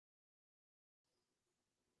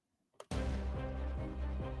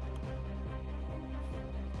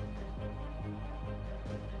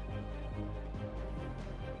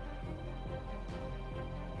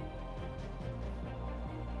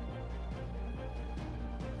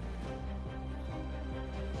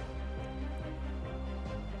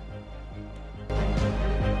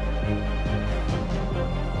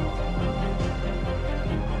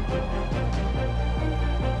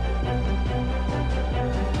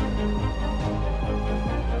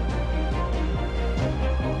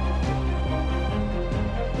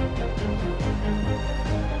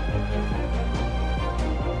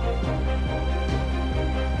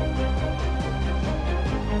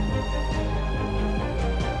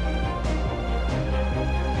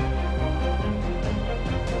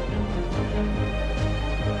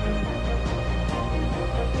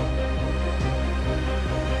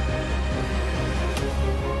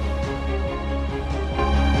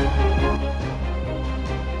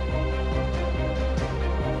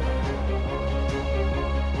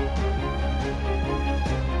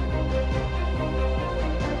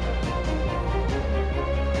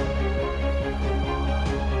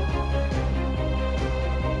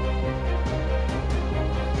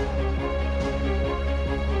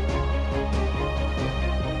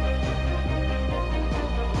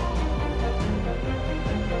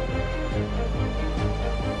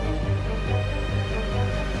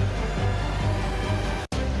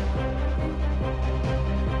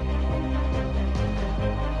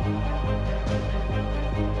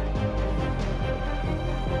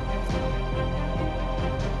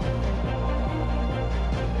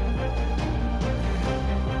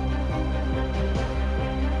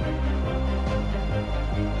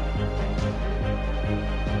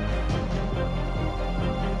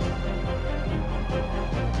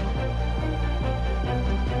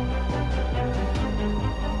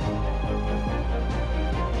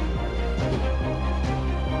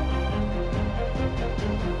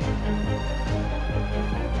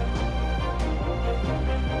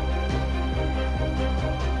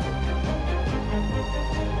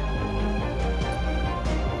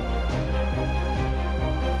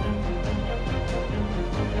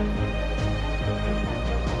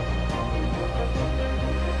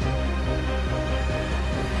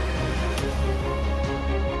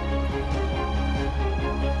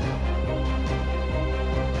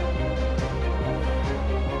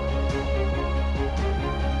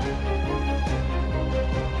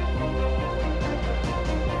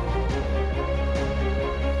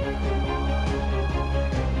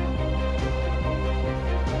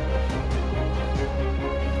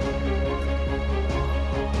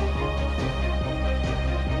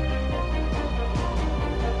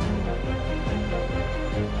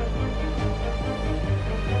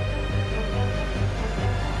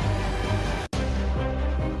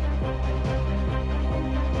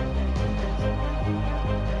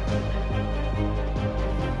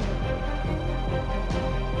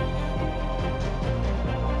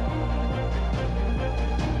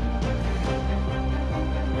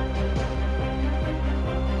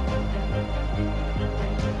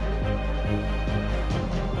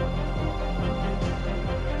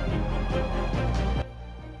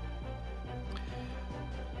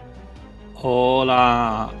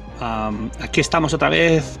Hola, aquí estamos otra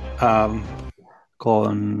vez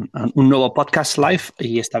con un nuevo podcast live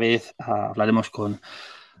y esta vez hablaremos con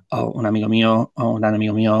un amigo mío, un gran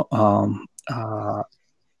amigo mío.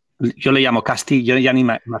 Yo le llamo Casti, yo ya ni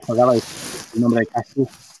me acordaba del nombre de Casti.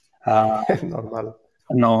 Ah, Normal.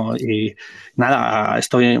 no, y nada,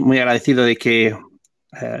 estoy muy agradecido de que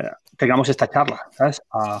tengamos esta charla, ¿sabes?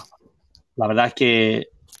 La verdad es que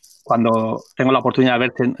cuando tengo la oportunidad de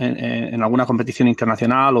verte en alguna competición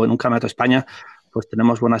internacional o en un campeonato de España, pues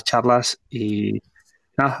tenemos buenas charlas y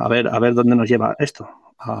nada, a ver dónde nos lleva esto.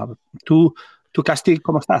 Uh, tú, tú, Casti,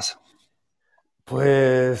 ¿cómo estás?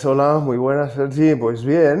 Pues hola, muy buenas, Sergi. Pues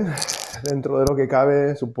bien, dentro de lo que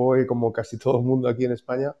cabe, supongo que como casi todo el mundo aquí en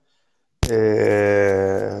España,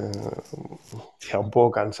 eh, ya un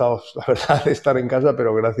poco cansados, la verdad, de estar en casa,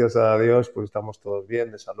 pero gracias a Dios, pues estamos todos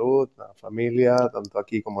bien de salud, la familia, tanto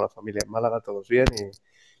aquí como la familia en Málaga, todos bien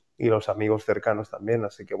y los amigos cercanos también.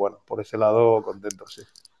 Así que bueno, por ese lado, contentos, sí.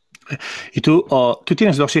 Y tú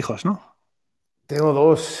tienes dos hijos, ¿no? Tengo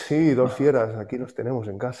dos, sí, dos fieras. Aquí los tenemos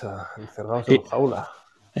en casa, encerrados en ¿Y, jaula.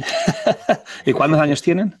 ¿Y cuántos años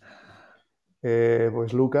tienen?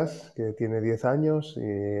 Pues Lucas, que tiene 10 años,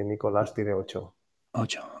 y Nicolás tiene 8.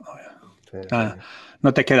 8. Sí, sí. Ah,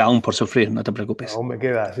 no te queda aún por sufrir, no te preocupes. Aún me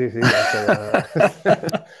queda, sí, sí,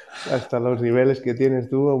 hasta los niveles que tienes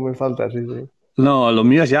tú, aún me falta, sí, sí. No, los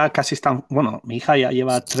míos ya casi están. Bueno, mi hija ya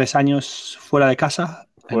lleva 3 años fuera de casa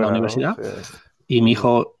en la Fuera, ¿no? universidad Sí. y mi Ujú.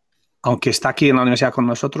 hijo, aunque está aquí en la universidad con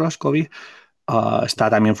nosotros, Kobe, está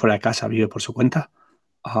también fuera de casa, vive por su cuenta.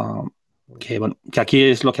 Ah, que bueno, que aquí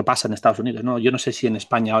es lo que pasa en Estados Unidos, ¿no? Yo no sé si en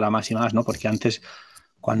España ahora más y más, ¿no? Porque antes,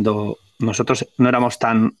 cuando nosotros no éramos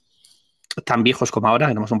tan viejos como ahora,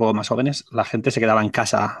 éramos un poco más jóvenes, la gente se quedaba en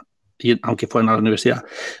casa, y, aunque fueran a la universidad,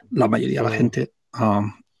 la mayoría de la Mm. gente.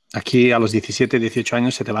 Aquí a los 17, 18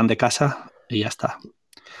 años se te van de casa y ya está.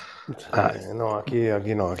 Ah, No, aquí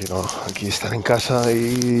no, aquí no. Aquí están en casa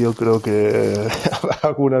y yo creo que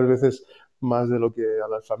algunas veces más de lo que a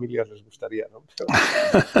las familias les gustaría, ¿no?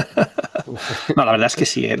 no, la verdad es que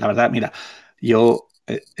sí, la verdad, mira, yo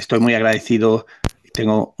estoy muy agradecido y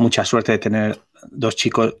tengo mucha suerte de tener dos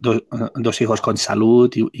chicos, dos hijos con salud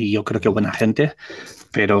y yo creo que buena gente,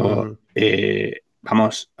 pero Ujú.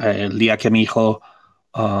 vamos, el día que mi hijo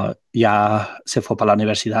ya se fue para la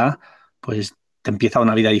universidad, pues te empieza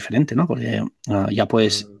una vida diferente, ¿no? Porque ya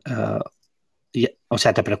puedes, Mm. o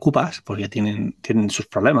sea, te preocupas porque tienen sus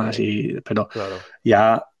problemas, Sí, pero claro.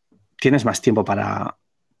 ya tienes más tiempo para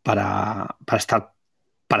estar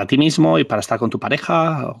para ti mismo y para estar con tu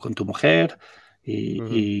pareja o con tu mujer. Ujú.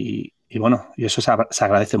 Y bueno, y eso se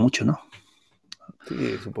agradece mucho, ¿no?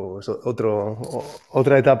 Sí, supongo. Es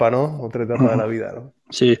otra etapa, ¿no? Otra etapa de la vida, ¿no?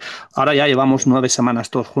 Sí, ahora ya llevamos 9 semanas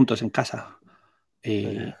todos juntos en casa.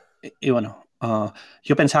 Eh, Y bueno,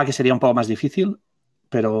 yo pensaba que sería un poco más difícil,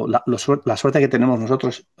 pero la suerte que tenemos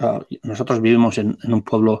nosotros, nosotros vivimos en un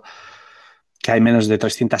pueblo que hay menos de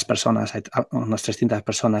 300 personas, hay unas 300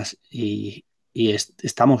 personas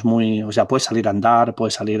estamos muy, o sea, puedes salir a andar,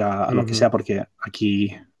 puedes salir a lo que sea Ujú. porque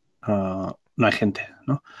aquí no hay gente,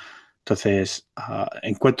 ¿no? Entonces,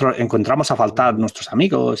 encontramos a faltar Ujú. nuestros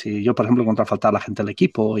amigos y yo, por ejemplo, encuentro a faltar la gente del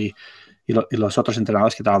equipo y los otros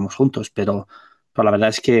entrenadores que trabajamos juntos, pero la verdad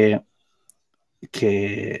es que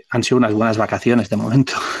han sido unas buenas vacaciones de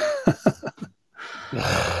momento.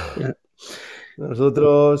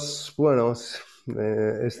 Nosotros, bueno,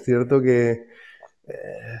 es cierto que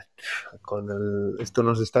esto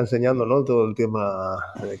nos está enseñando, ¿no? Todo el tema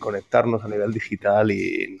de conectarnos a nivel digital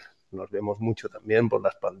y nos vemos mucho también por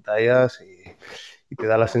las pantallas y te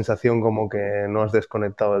da la sensación como que no has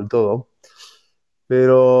desconectado del todo.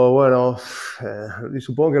 Pero bueno, y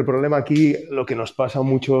supongo que el problema aquí, lo que nos pasa a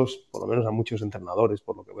muchos, por lo menos a muchos entrenadores,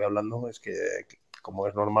 por lo que voy hablando, es que, como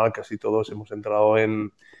es normal, casi todos hemos entrado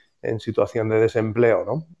en situación de desempleo,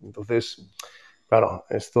 ¿no? Entonces, claro,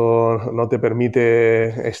 esto no te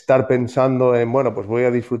permite estar pensando en, bueno, pues voy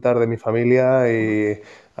a disfrutar de mi familia y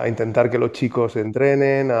a intentar que los chicos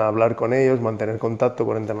entrenen, a hablar con ellos, mantener contacto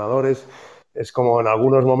con entrenadores. Es como en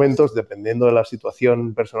algunos momentos, dependiendo de la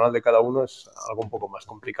situación personal de cada uno, es algo un poco más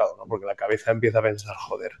complicado, ¿no? Porque la cabeza empieza a pensar,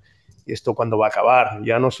 joder, ¿y esto cuándo va a acabar?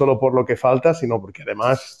 Ya no solo por lo que falta, sino porque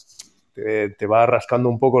además te va rascando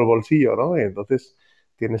un poco el bolsillo, ¿no? Y entonces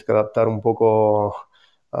tienes que adaptar un poco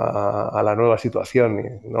a la nueva situación.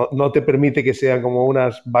 Y no te permite que sean como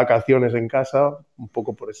unas vacaciones en casa, un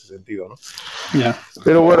poco por ese sentido, ¿no? Ya.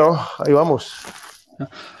 Pero bueno, ahí vamos.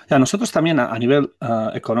 Ya, nosotros también a nivel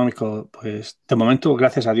económico, pues de momento,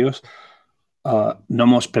 gracias a Dios, no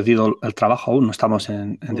hemos perdido el trabajo aún, no estamos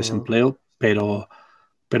en Uh -huh. desempleo, pero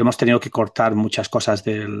pero hemos tenido que cortar muchas cosas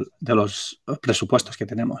de los presupuestos que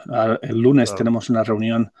tenemos. El lunes claro. tenemos una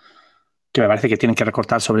reunión que me parece que tienen que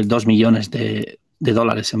recortar sobre 2 millones de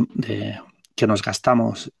dólares que nos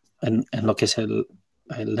gastamos en lo que es el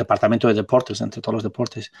departamento de deportes, entre todos los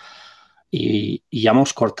deportes. Y ya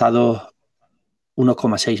hemos cortado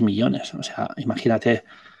 1,6 millones. O sea, imagínate,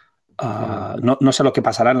 Mm, no sé lo que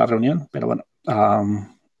pasará en la reunión, pero bueno,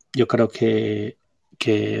 yo creo que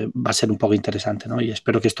va a ser un poco interesante, ¿no? Y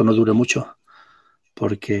espero que esto no dure mucho,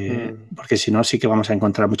 mm, porque si no, sí que vamos a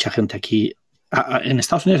encontrar mucha gente aquí. En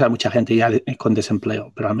Estados Unidos hay mucha gente ya con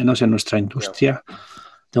desempleo, pero al menos en nuestra ya. industria,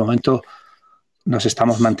 de momento, nos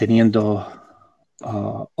estamos manteniendo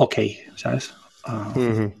ok, ¿sabes? Uh,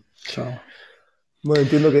 Ujú. so, Bueno,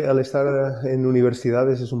 entiendo que al estar en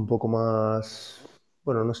universidades es un poco más,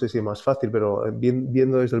 bueno, no sé si más fácil, pero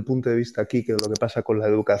viendo desde el punto de vista aquí que lo que pasa con la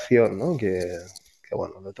educación, ¿no?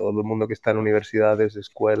 Bueno, de todo el mundo que está en universidades,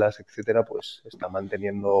 escuelas, etcétera, pues está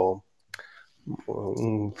manteniendo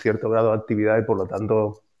un cierto grado de actividad y por lo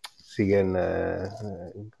tanto siguen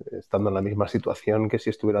estando en la misma situación que si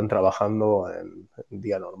estuvieran trabajando en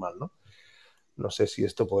día normal, ¿no? No sé si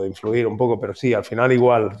esto puede influir un poco, pero sí, al final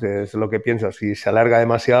igual, es lo que pienso. Si se alarga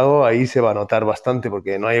demasiado, ahí se va a notar bastante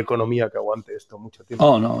porque no hay economía que aguante esto mucho tiempo.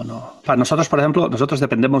 oh, no, no. Para nosotros, por ejemplo, nosotros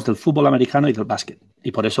dependemos del fútbol americano y del básquet.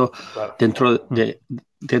 Y por eso, Claro. dentro, Mm,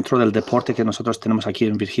 dentro del deporte que nosotros tenemos aquí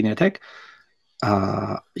en Virginia Tech,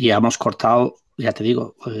 ya hemos cortado, ya te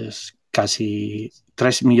digo, pues casi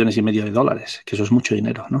 3,5 millones de dólares, que eso es mucho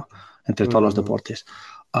dinero, ¿no? Entre todos los mm, deportes.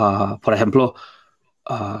 Por ejemplo,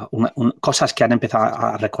 cosas que han empezado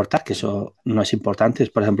a recortar, que eso no es importante, es,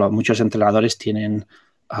 por ejemplo, muchos entrenadores tienen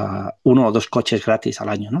uno o dos coches gratis al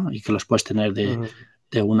año, ¿no? Y que los puedes tener mm.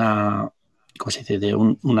 de una, ¿cómo se dice?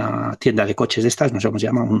 Una tienda de coches de estas, no sé cómo se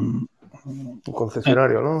llama, Un eh,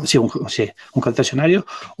 concesionario, ¿no? sí, un concesionario,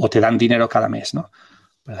 o te dan dinero cada mes, ¿no?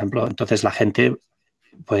 Por ejemplo, entonces la gente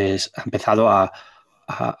pues ha empezado a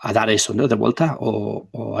dar eso, ¿no? De vuelta,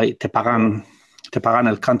 o ahí Claro. te pagan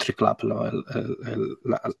el country club,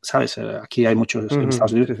 ¿sabes? Aquí hay muchos en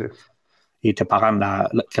Estados Ujú, Unidos sí, sí. y te pagan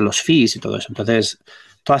que los fees y todo eso. Entonces,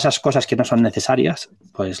 todas esas cosas que no son necesarias,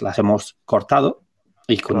 pues las hemos cortado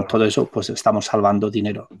y con Claro. todo eso, pues estamos salvando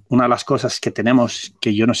dinero. Una de las cosas que tenemos,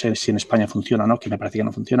 que yo no sé si en España funciona o no, que me parece que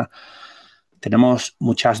no funciona, tenemos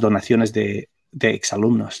muchas donaciones de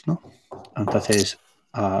exalumnos, ¿no? Entonces,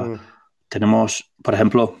 uh, Mm, tenemos, por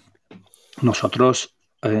ejemplo, nosotros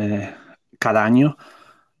cada año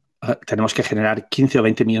tenemos que generar 15 o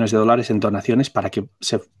 20 millones de dólares en donaciones para que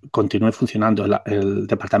se continúe funcionando el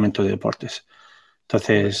departamento de deportes.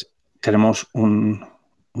 joder. Entonces, tenemos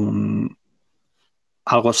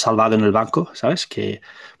algo salvado en el banco, ¿sabes? Que,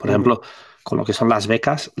 por Ujú, ejemplo, con lo que son las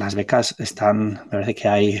becas están, me parece que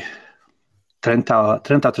hay 30 o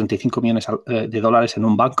 35 millones de dólares en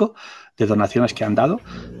un banco de donaciones que han dado,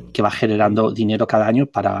 que va generando ujú, dinero cada año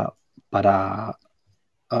para, para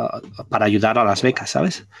ayudar a las becas,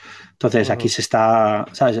 ¿sabes? Entonces aquí ujú. se está,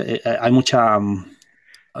 ¿sabes? Hay mucha...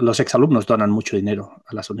 Los exalumnos donan mucho dinero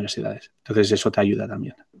a las universidades, entonces eso te ayuda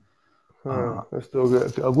también.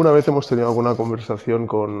 Alguna vez hemos tenido alguna conversación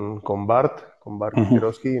con Bart Uh-huh.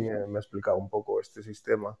 Kikerowski, y me ha explicado un poco este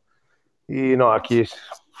sistema. Y no, aquí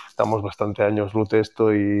estamos bastante años luz de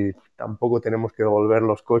esto y tampoco tenemos que devolver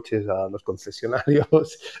los coches a los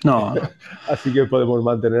concesionarios, No, no. así que podemos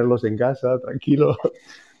mantenerlos en casa, tranquilos.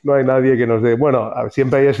 No hay nadie que nos dé... Bueno,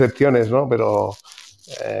 siempre hay excepciones, ¿no? Pero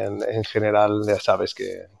en general ya sabes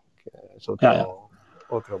que es Ya, ya.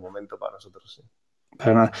 otro momento para nosotros, sí.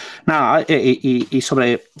 Pero nada, nada y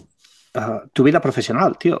sobre tu vida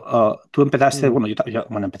profesional, tío. Tú empezaste, Mm. bueno,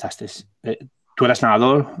 bueno, empezaste. Tú eras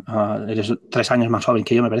nadador, eres 3 años más joven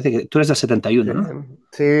que yo, me parece que tú eres del Sí, 71, ¿no?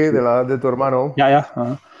 sí, de la edad de tu hermano. Ya,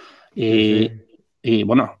 ya. Sí, sí. Y, y,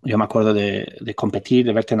 bueno, yo me acuerdo de competir,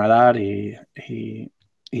 de verte nadar y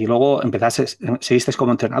luego empezaste, seguiste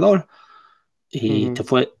como entrenador y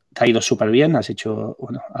Ujú. te ha ido súper bien. Has hecho,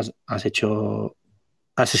 bueno,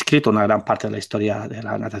 has escrito una gran parte de la historia de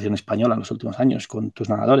la natación española en los últimos años con tus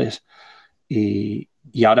nadadores y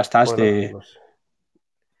ahora estás Bueno, no sé.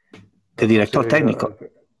 de No sé, director técnico.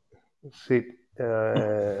 sí,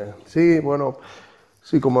 sí, bueno,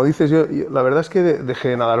 sí, como dices, la verdad es que dejé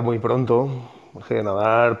de nadar muy pronto. Dejé de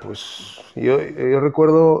nadar, pues yo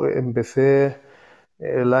recuerdo, empecé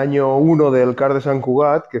el año uno del CAR de Sant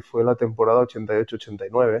Cugat, que fue la temporada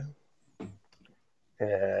 88-89.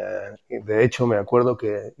 Y de hecho, me acuerdo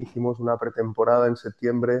que hicimos una pretemporada en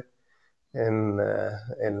septiembre en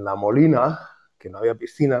La Molina, que no había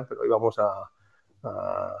piscina, pero íbamos a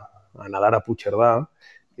nadar a Puigcerdà.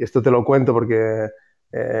 Y esto te lo cuento porque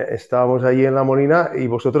estábamos allí en La Molina y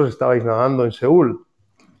vosotros estabais nadando en Seúl.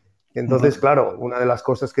 Entonces, Ujú. claro, una de las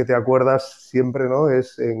cosas que te acuerdas siempre, ¿no?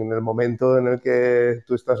 Es en el momento en el que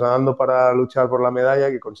tú estás nadando para luchar por la medalla,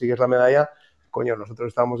 que consigues la medalla, coño, nosotros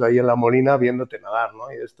estábamos ahí en La Molina viéndote nadar, ¿no?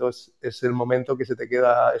 Y esto es el momento que se te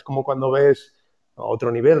queda, es como cuando ves a otro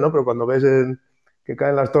nivel, ¿no? Pero cuando ves que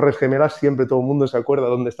caen las Torres Gemelas, siempre todo el mundo se acuerda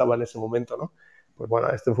dónde estaba en ese momento, ¿no? Pues bueno,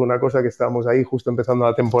 esto fue una cosa que estábamos ahí justo empezando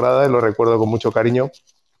la temporada y lo recuerdo con mucho cariño.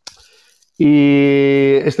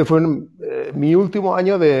 Y este fue mi último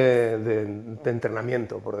año de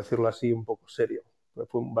entrenamiento, por decirlo así, un poco serio.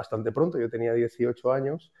 Fue bastante pronto, yo tenía 18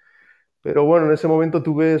 años, pero bueno, en ese momento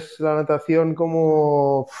tú ves la natación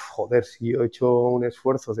como, joder, si yo he hecho un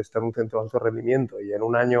esfuerzo de estar en un centro de alto rendimiento y en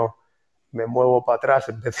un año me muevo para atrás,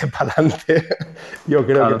 empecé para adelante, yo creo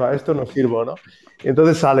que Claro. para esto no sirvo, ¿no? Y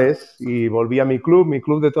entonces sales y volví a mi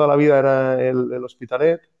club de toda la vida era el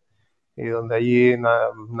Hospitalet, y donde allí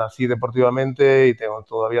nací deportivamente y tengo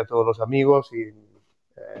todavía todos los amigos y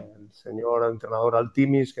el señor entrenador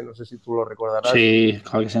Altimis, que no sé si tú lo recordarás, Sí,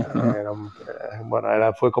 claro que sí. Ajá.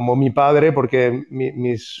 bueno, fue como mi padre porque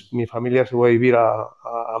mi familia se fue a vivir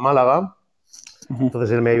a Málaga, Ujú.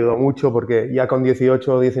 entonces él me ayudó mucho porque ya con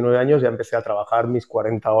 18 o 19 años ya empecé a trabajar mis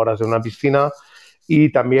 40 horas en una piscina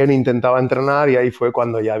y también intentaba entrenar y ahí fue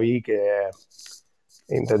cuando ya vi que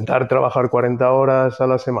intentar trabajar 40 horas a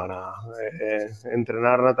la semana,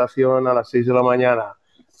 entrenar natación a las 6 de la mañana.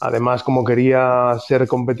 Además, como quería ser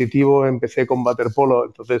competitivo, empecé con waterpolo.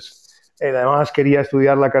 Entonces, además quería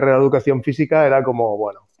estudiar la carrera de educación física. Era como,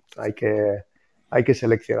 bueno, hay que, hay que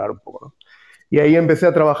seleccionar un poco, ¿no? Y ahí empecé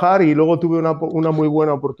a trabajar y luego tuve una muy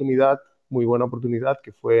buena oportunidad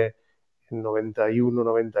que fue en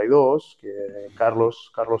 91-92, que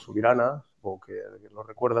Carlos Subirana, o que lo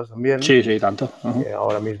recuerdas también, Sí, sí, tanto. Ujú. que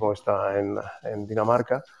ahora mismo está en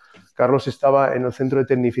Dinamarca. Carlos estaba en el centro de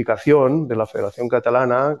tecnificación de la Federación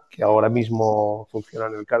Catalana, que ahora mismo funciona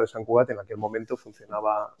en el CAR de Sant Cugat, en aquel momento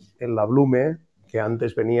funcionaba en la Blume, que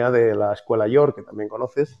antes venía de la Escuela York, que también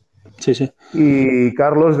conoces, Sí, sí. y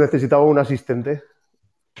Carlos necesitaba un asistente.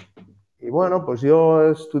 Y bueno, pues yo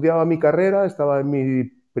estudiaba mi carrera, estaba en mi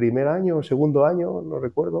primer año, segundo año, no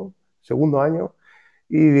recuerdo, segundo año,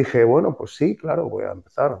 y dije, bueno, pues sí, claro, voy a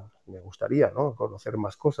empezar. Me gustaría, ¿no? Conocer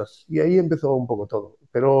más cosas. Y ahí empezó un poco todo.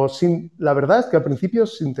 Pero la verdad es que al principio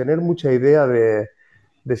sin tener mucha idea de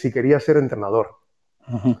si quería ser entrenador.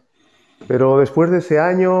 Ujú. Pero después de ese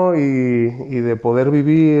año y de poder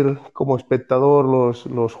vivir como espectador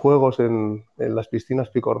los juegos en las piscinas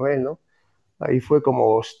Picornell, ¿no? Ahí fue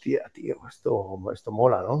como, hostia, tío, esto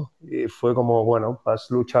mola, ¿no? Y fue como, bueno, vas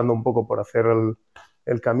luchando un poco por hacer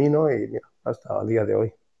el camino y mira, hasta el día de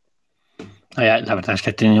hoy. La verdad es que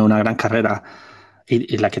has tenido una gran carrera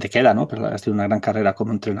y la que te queda, ¿no? Pero has tenido una gran carrera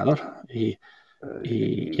como entrenador y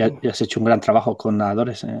has hecho un gran trabajo con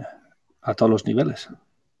nadadores a todos los niveles.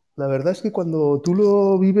 La verdad es que cuando tú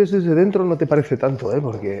lo vives desde dentro no te parece tanto, ¿eh?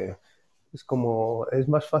 Porque es como, es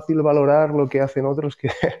más fácil valorar lo que hacen otros que,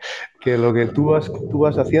 que lo que tú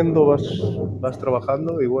vas haciendo, vas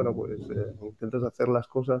trabajando y bueno, pues intentas hacer las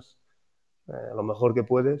cosas lo mejor que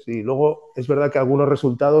puedes. Y luego es verdad que algunos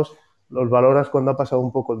resultados los valoras cuando ha pasado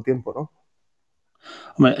un poco el tiempo, ¿no?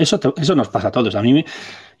 Hombre, eso nos pasa a todos.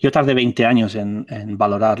 Yo tardé 20 años en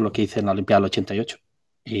valorar lo que hice en la Olimpiada del 88.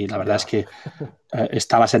 Y la verdad es Ya. que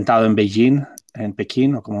estaba sentado en Beijing, en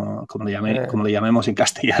Pekín, o como Eh, le llamemos en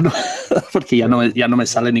castellano, porque sí, ya no me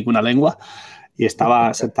sale ninguna lengua. Y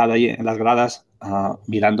estaba sentado ahí en las gradas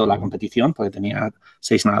mirando la competición, porque tenía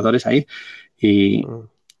 6 nadadores ahí. Y, mm,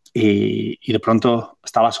 y de pronto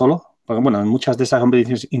estaba solo, porque bueno, en muchas de esas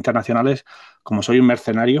competiciones internacionales, como soy un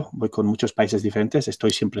mercenario, voy con muchos países diferentes,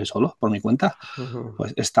 estoy siempre solo por mi cuenta, mm,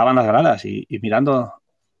 pues estaba en las gradas y mirando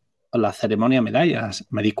la ceremonia de medallas,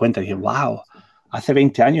 me di cuenta y dije, wow, hace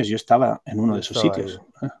 20 años yo estaba en uno yo de esos estaba ahí. sitios.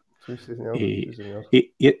 Sí, sí, señor. Y, Sí, señor.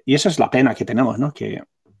 y eso es la pena que tenemos, ¿no? Que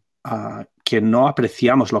no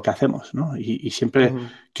apreciamos lo que hacemos, ¿no? Y siempre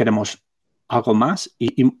Mm, queremos algo más.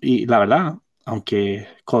 Y la verdad, aunque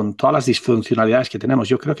con todas las disfuncionalidades que tenemos,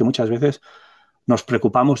 yo creo que muchas veces nos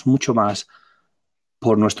preocupamos mucho más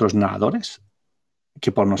por nuestros nadadores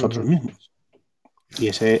que por nosotros mm. mismos. Y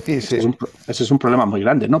Y sí. ese es un problema muy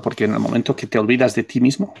grande, ¿no? Porque en el momento que te olvidas de ti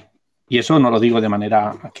mismo, y eso no lo digo de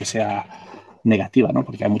manera que sea negativa, ¿no?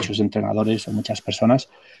 Porque hay muchos entrenadores o muchas personas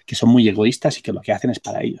que son muy egoístas y que lo que hacen es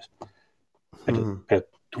para ellos. Mm. Pero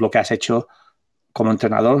tú lo que has hecho como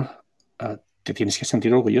entrenador, te tienes que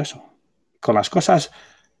sentir orgulloso. Con las cosas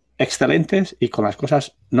excelentes y con las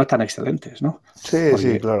cosas no tan excelentes, ¿no? Sí, sí,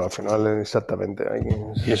 Porque claro, al final exactamente.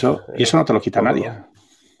 y eso no te lo quita Todo, nadie.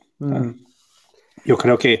 ¿no? ¿Sabes? Mm. Yo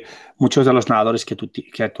creo que muchos de los nadadores que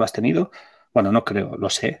tú has tenido, bueno, no creo, lo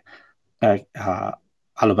sé,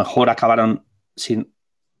 a lo mejor acabaron sin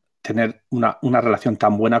tener una relación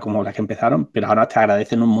tan buena como la que empezaron, pero ahora te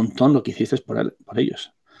agradecen un montón lo que hiciste por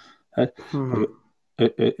ellos. ¿Sabes? Porque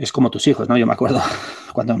Ujú. es como tus hijos, ¿no? Yo me acuerdo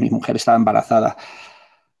cuando mi mujer estaba embarazada,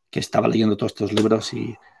 que estaba leyendo todos estos libros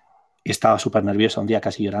y estaba súper nerviosa un día,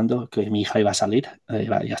 casi llorando, que mi hija iba a salir,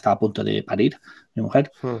 ya estaba a punto de parir, mi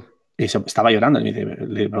mujer, Mm. y estaba llorando. Y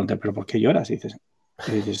le pregunté, ¿pero por qué lloras? Y dices,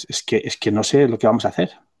 es que no sé lo que vamos a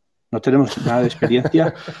hacer. No tenemos nada de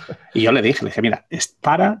experiencia. Y yo le dije, mira,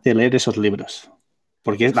 para de leer esos libros.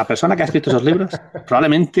 Porque la persona que ha escrito esos libros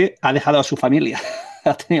probablemente ha dejado a su familia.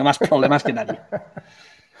 Ha tenido más problemas que nadie.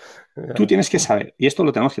 Tú Ya. tienes que saber, y esto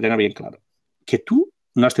lo tenemos que tener bien claro, que tú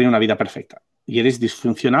no has tenido una vida perfecta y eres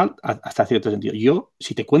disfuncional hasta cierto sentido. Yo,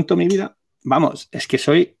 si te cuento mi vida, vamos, es que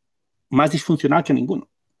soy más disfuncional que ninguno.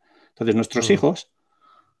 Entonces, Mm.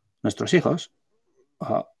 nuestros hijos,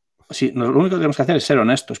 uh, si, lo único que tenemos que hacer es ser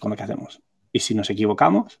honestos con lo que hacemos. Y si nos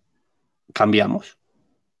equivocamos, cambiamos.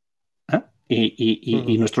 ¿Eh?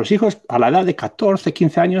 Y Mm. nuestros hijos, a la edad de 14,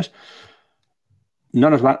 15 años, no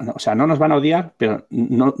nos van, o sea, no nos van a odiar, pero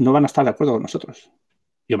no van a estar de acuerdo con nosotros.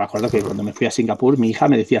 Yo me acuerdo que cuando me fui a Singapur, mi hija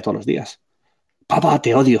me decía todos los días, papá,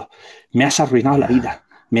 te odio, me has arruinado la vida,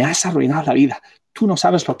 me has arruinado la vida, tú no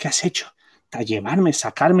sabes lo que has hecho, llevarme,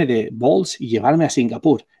 sacarme de Balls y llevarme a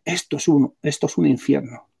Singapur, esto es un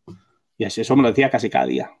infierno. Y eso me lo decía casi cada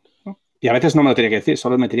día, ¿no? Y a veces no me lo tenía que decir,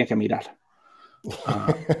 solo me tenía que mirar.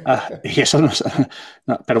 Y eso no,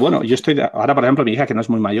 no, pero bueno, ahora, por ejemplo, mi hija, que no es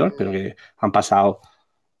muy mayor, pero que han pasado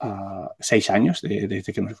 6 años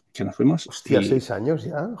desde que nos fuimos, Hostia, 6 años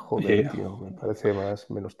ya. Joder, eh, tío, me parece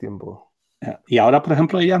menos tiempo. y ahora, por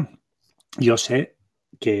ejemplo, ella, yo sé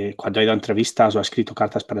que cuando ha ido a entrevistas o ha escrito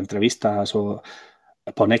cartas para entrevistas o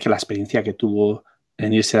pone que la experiencia que tuvo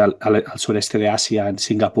en irse al sureste de Asia, en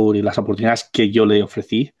Singapur, y las oportunidades que yo le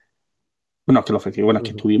ofrecí, bueno, que le ofrecí, bueno, que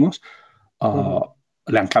Ujú. tuvimos, Ujú. ah,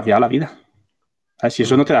 le han cambiado la vida. ¿Sabes? Si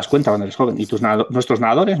eso no Mm. te das cuenta cuando eres joven. Y nuestros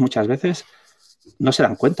nadadores muchas veces no se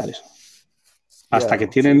dan cuenta de eso. Hasta Ya, que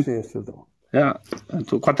sí, tienen... sí, es cierto. Ya,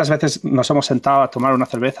 ¿cuántas veces nos hemos sentado a tomar una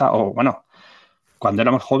cerveza? O bueno, cuando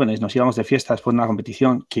éramos jóvenes nos íbamos de fiesta después de una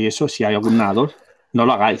competición, que eso, si hay algún nadador, no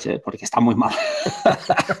lo hagáis, porque está muy mal.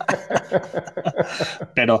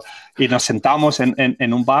 Pero, y nos sentábamos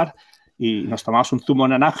en un bar y nos tomamos un zumo de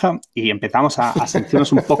naranja y empezamos a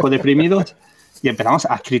sentirnos un poco deprimidos y empezamos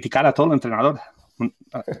a criticar a todo el entrenador, el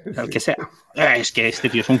Sí. que sea. Es que este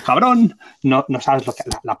tío es un cabrón, no sabes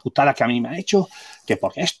la putada que a mí me ha hecho, que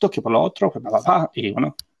por esto, que por lo otro, que bla, bla, bla. Y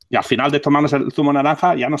bueno, y al final de tomarnos el zumo de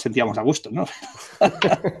naranja ya nos sentíamos a gusto, ¿no?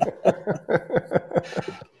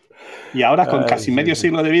 Y ahora, con Ay, casi sí, medio sí.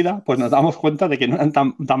 siglo de vida, pues nos damos cuenta de que no eran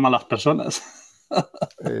tan malas personas.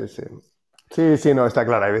 Sí. Sí, sí, no, está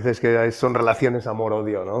claro. Hay veces que son relaciones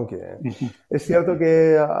amor-odio, ¿no? Es cierto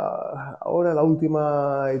que ahora la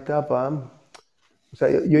última etapa, o sea,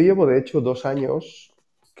 yo llevo de hecho 2 años,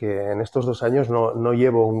 que en estos 2 años no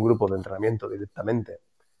llevo un grupo de entrenamiento directamente.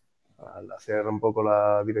 Al hacer un poco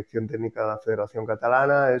la dirección técnica de la Federación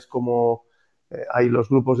Catalana, es como hay los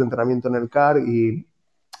grupos de entrenamiento en el CAR y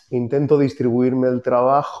intento distribuirme el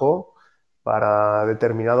trabajo para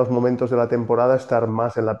determinados momentos de la temporada estar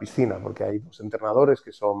más en la piscina, porque hay dos entrenadores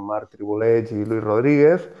que son Marc Tribulets y Luis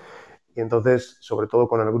Rodríguez, y entonces, sobre todo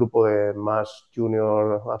con el grupo de más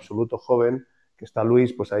junior absoluto joven, que está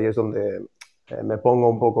Luis, pues ahí es donde me pongo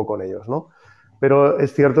un poco con ellos, ¿no? Pero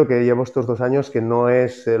es cierto que llevo estos 2 años que no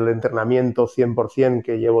es el entrenamiento 100%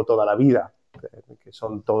 que llevo toda la vida, que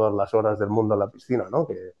son todas las horas del mundo en la piscina, ¿no?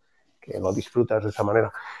 Que lo disfrutas de esa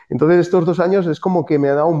manera. Entonces, estos 2 años es como que me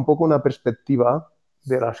ha dado un poco una perspectiva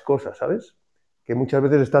de las cosas, ¿sabes? Que muchas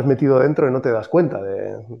veces estás metido dentro y no te das cuenta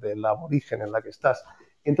de la aborigen en la que estás.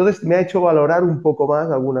 Entonces, me ha hecho valorar un poco más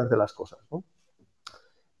algunas de las cosas, ¿no?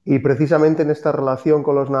 Y precisamente en esta relación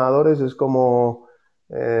con los nadadores es como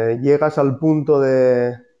llegas al punto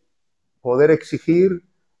de poder exigir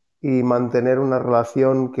y mantener una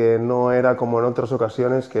relación que no era como en otras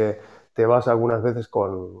ocasiones que te vas algunas veces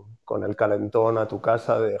con el calentón a tu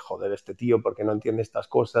casa de joder, este tío, ¿por qué no entiende estas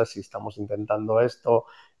cosas si estamos intentando esto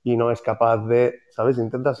y no es capaz de, ¿sabes?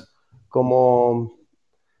 Intentas como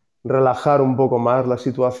relajar un poco más la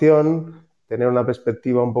situación, tener una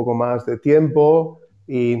perspectiva un poco más de tiempo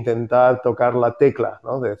e intentar tocar la tecla,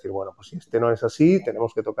 ¿no? De decir, bueno, pues si este no es así,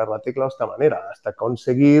 tenemos que tocar la tecla de esta manera, hasta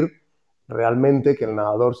conseguir realmente que el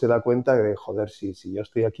nadador se da cuenta de, joder, si yo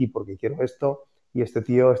estoy aquí porque quiero esto y este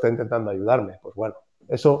tío está intentando ayudarme, pues bueno,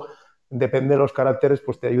 eso depende de los caracteres,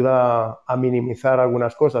 pues te ayuda a minimizar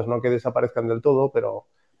algunas cosas, no que desaparezcan del todo, pero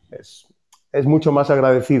es, es mucho más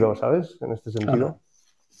agradecido, ¿sabes? En este Claro.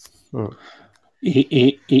 sentido. Mm.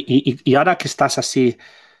 Y ahora que estás así,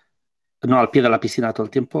 no al pie de la piscina todo el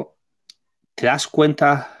tiempo, te das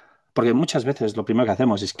cuenta, porque muchas veces lo primero que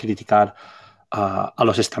hacemos es criticar a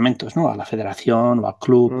los estamentos, ¿no? A la federación o al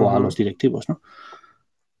club o a los Ujú. directivos, ¿no?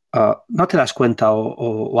 ¿No te das cuenta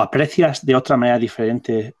o aprecias de otra manera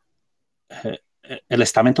diferente el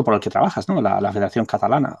estamento por el que trabajas, ¿no? La Federación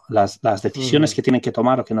Catalana, las decisiones Ujú. que tienen que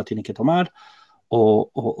tomar o que no tienen que tomar,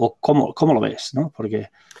 o cómo lo ves, ¿no? Porque,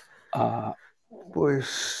 uh, Pues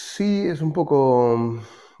sí, es un poco...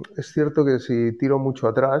 Es cierto que si tiro mucho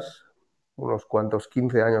atrás, unos cuantos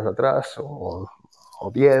 15 años atrás o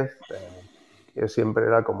 10, que siempre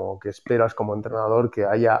era como que esperas como entrenador que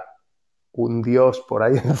haya un dios por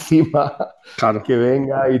ahí encima claro, que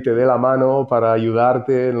venga y te dé la mano para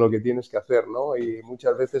ayudarte en lo que tienes que hacer, ¿no? Y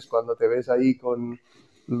muchas veces cuando te ves ahí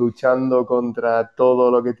luchando contra todo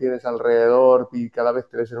lo que tienes alrededor y cada vez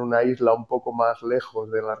te ves en una isla un poco más lejos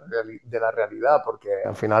de de la realidad, porque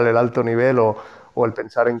al final el alto nivel o el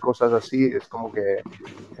pensar en cosas así es como que,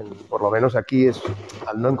 por lo menos aquí, es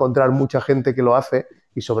al no encontrar mucha gente que lo hace,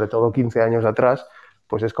 y sobre todo 15 años atrás,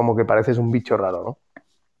 pues es como que pareces un bicho raro, ¿no?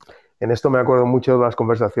 En esto me acuerdo mucho de las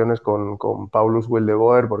conversaciones con Paulus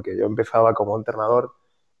Wildeboer, porque yo empezaba como entrenador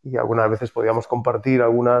y algunas veces podíamos compartir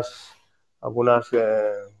algunas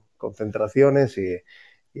concentraciones y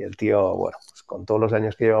el tío, bueno, pues con todos los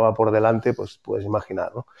años que llevaba por delante, pues puedes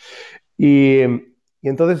imaginar, ¿no? Y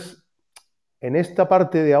entonces, en esta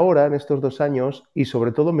parte de ahora, en estos 2 años, y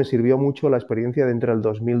sobre todo me sirvió mucho la experiencia de entre el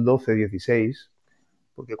 2012-16,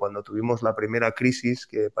 porque cuando tuvimos la primera crisis,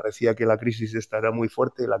 que parecía que la crisis esta era muy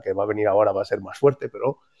fuerte, la que va a venir ahora va a ser más fuerte,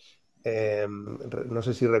 pero no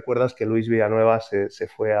sé si recuerdas que Luis Villanueva se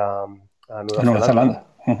fue a Nueva a Nueva Zelanda, ¿no? Zelanda.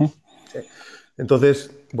 Uh -huh. Sí.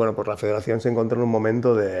 Entonces, bueno, pues la federación se encontró en un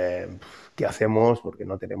momento de ¿qué hacemos? Porque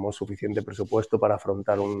no tenemos suficiente presupuesto para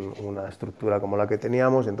afrontar una estructura como la que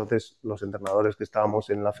teníamos. Entonces, los entrenadores que estábamos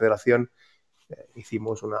en la federación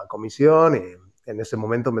hicimos una comisión y en ese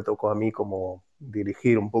momento me tocó a mí como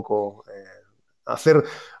dirigir un poco, hacer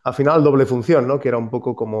al final doble función, ¿no? Que era un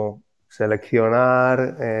poco como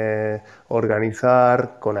seleccionar,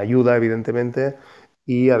 organizar, con ayuda evidentemente,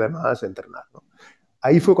 y además entrenar, ¿no?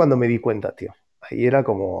 Ahí fue cuando me di cuenta, tío. Ahí era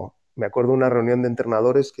como, me acuerdo de una reunión de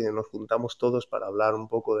entrenadores que nos juntamos todos para hablar un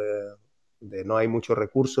poco de no hay muchos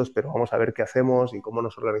recursos, pero vamos a ver qué hacemos y cómo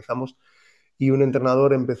nos organizamos. Y un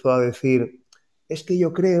entrenador empezó a decir, es que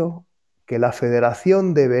yo creo que la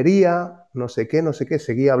federación debería, no sé qué,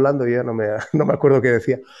 seguía hablando y ya no me acuerdo qué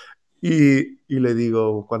decía. Y le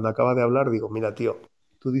digo, cuando acaba de hablar, digo, mira, tío,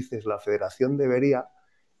 tú dices la federación debería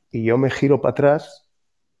y yo me giro para atrás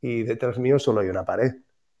y detrás mío solo hay una pared.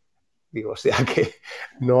 Digo, o sea que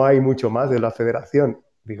no hay mucho más de la federación.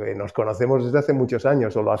 Digo, nos conocemos desde hace muchos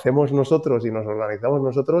años, o lo hacemos nosotros y nos organizamos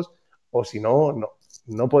nosotros, o si no,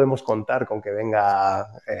 no podemos contar con que venga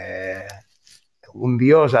un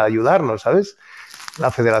dios a ayudarnos, ¿sabes?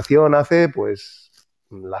 La federación hace, pues,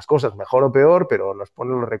 las cosas mejor o peor, pero nos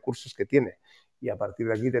pone los recursos que tiene. Y a partir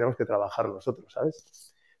de aquí tenemos que trabajar nosotros,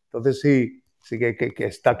 ¿sabes? Entonces sí que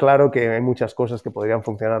está claro que hay muchas cosas que podrían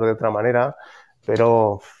funcionar de otra manera,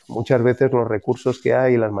 pero muchas veces los recursos que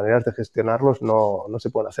hay y las maneras de gestionarlos no se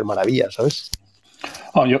pueden hacer maravillas, ¿sabes?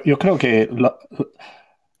 Oh, yo creo que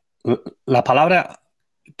la palabra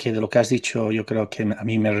que de lo que has dicho, yo creo que a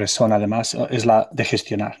mí me resuena además, es la de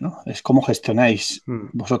gestionar, ¿no? Es cómo gestionáis Mm,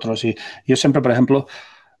 vosotros. Y yo siempre, por ejemplo,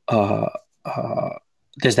 uh, uh,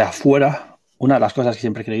 desde afuera, una de las cosas que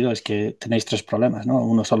siempre he creído es que tenéis tres problemas, ¿no?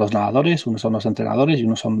 Uno son los nadadores, uno son los entrenadores y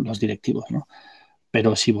uno son los directivos, ¿no?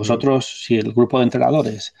 Pero si mm, vosotros, si el grupo de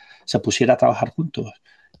entrenadores se pusiera a trabajar juntos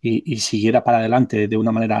y siguiera para adelante de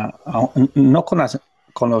una manera, no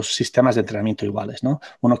con los sistemas de entrenamiento iguales, ¿no?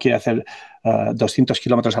 Uno quiere hacer 200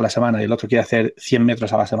 kilómetros a la semana y el otro quiere hacer 100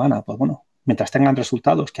 metros a la semana, pues bueno, mientras tengan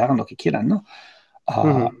resultados, que hagan lo que quieran, ¿no?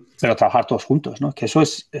 mm, Pero trabajar todos juntos, ¿no? Que eso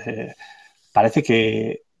es, parece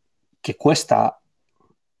que cuesta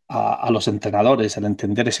a los entrenadores el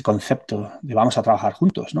entender ese concepto de vamos a trabajar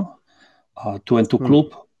juntos, ¿no? Tú en tu mm,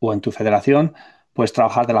 club o en tu federación puedes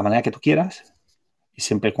trabajar de la manera que tú quieras y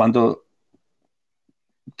siempre y cuando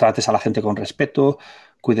trates a la gente con respeto,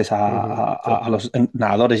 cuides a total. los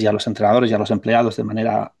nadadores y a los entrenadores y a los empleados de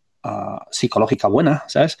manera psicológica buena,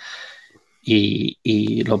 ¿sabes?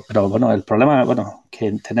 Pero bueno, el problema bueno,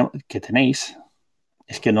 que tenéis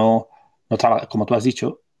es que como tú has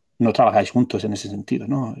dicho, no trabajáis juntos en ese sentido,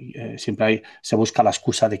 ¿no? Siempre se busca la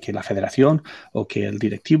excusa de que la federación o que el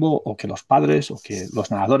directivo o que los padres o que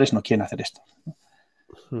los nadadores no quieren hacer esto.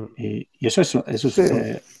 Mm. Y eso Sí,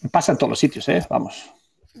 pasa en todos los sitios, ¿eh? Vamos.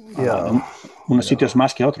 Ya, Unos sitios pero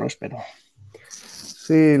más que otros, pero...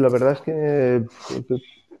 sí, la verdad es que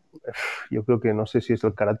yo creo que no sé si es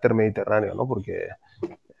el carácter mediterráneo, ¿no? Porque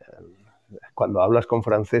cuando hablas con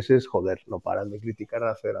franceses, joder, no paran de criticar a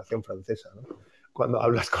la Federación Francesa, ¿no? Cuando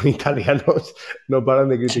hablas con italianos, no paran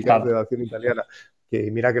de Sí, criticar a la claro. Federación Italiana. Que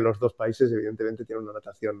mira que los dos países, evidentemente, tienen una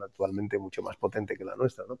natación actualmente mucho más potente que la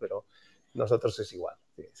nuestra, ¿no? Pero nosotros es igual.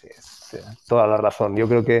 Sí, sí, toda la razón. Yo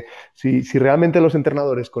creo que si realmente los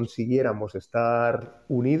entrenadores consiguiéramos estar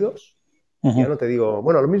unidos, ya Ujú, no te digo,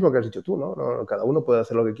 bueno, lo mismo que has dicho tú, ¿no? Cada uno puede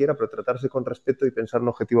hacer lo que quiera, pero tratarse con respeto y pensar en un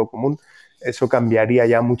objetivo común, eso cambiaría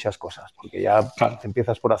ya muchas cosas, porque ya claro.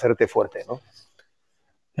 empiezas por hacerte fuerte, ¿no?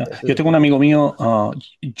 Ya. Ese es Yo el tengo un punto. amigo mío,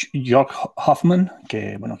 Jörg Hoffman,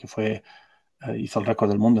 que, bueno, que fue, hizo el récord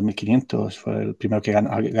del mundo en 1500, fue el primero que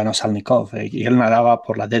ganó Salnikov, y él nadaba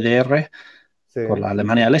por la DDR, Sí, por la sí,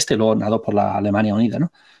 Alemania sí. del Este, y luego nadó por la Alemania Unida,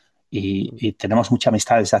 ¿no? Y tenemos mucha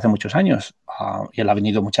amistad desde hace muchos años. Y él ha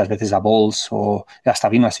venido muchas veces a Bowls o hasta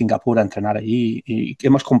vino a Singapur a entrenar allí y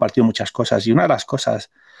hemos compartido muchas cosas. Y una de las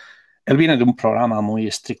cosas, él viene de un programa muy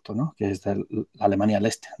estricto, ¿no? Que es de la Alemania del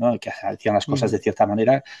Este, ¿no? Que hacían las cosas de cierta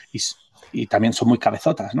manera y, y también son muy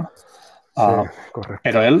cabezotas, ¿no? Sí, Uh, correcto.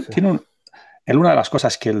 pero él Sí. tiene él una de las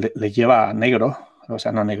cosas que le lleva negro, o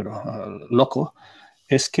sea, no negro, loco,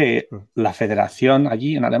 es que la federación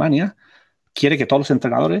allí en Alemania quiere que todos los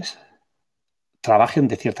entrenadores trabajen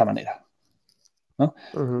de cierta manera, ¿no?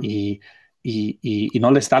 Ujú, Y, y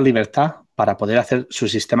no les da libertad para poder hacer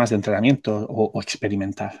sus sistemas de entrenamiento o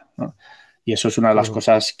experimentar, ¿no? Y eso es una de las ujú.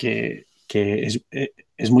 cosas que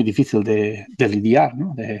es muy difícil de lidiar,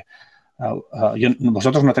 ¿no?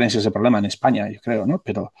 Vosotros no tenéis ese problema en España, yo creo, ¿no?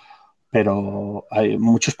 Pero hay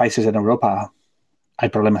muchos países en Europa, hay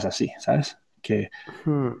problemas así, ¿sabes?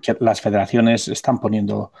 Hmm. Que las federaciones están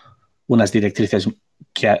poniendo unas directrices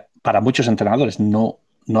que para muchos entrenadores no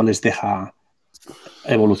les deja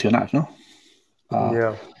evolucionar, ¿no? Uh,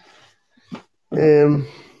 Ya. Eh,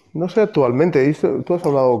 no sé actualmente, tú has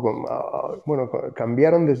hablado bueno,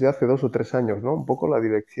 cambiaron desde hace 2 o 3 años, ¿no? Un poco la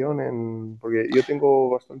dirección porque yo tengo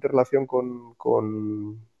bastante relación con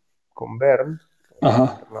Bernd, el ajá.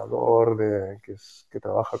 entrenador que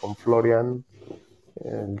trabaja con Florian,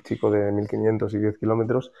 el chico de 1500 y 10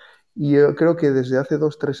 kilómetros. Y yo creo que desde hace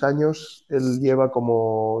 2 o 3 años él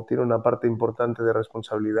tiene una parte importante de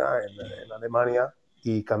responsabilidad en Alemania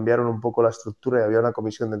y cambiaron un poco la estructura y había una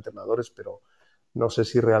comisión de entrenadores, pero no sé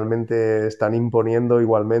si realmente están imponiendo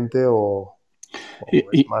igualmente Y,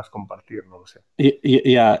 o es y, más compartir, no lo sé.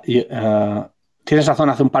 tienes razón,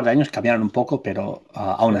 hace un par de años cambiaron un poco, pero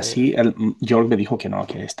Sí, aún así George me dijo que no,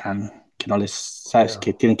 que no les, sabes, ya,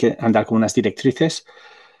 que tienen que andar con unas directrices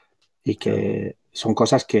y ya. que son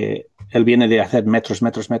cosas que él viene de hacer metros,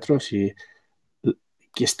 metros, metros y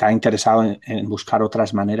que está interesado en buscar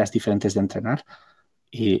otras maneras diferentes de entrenar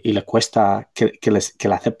y le cuesta que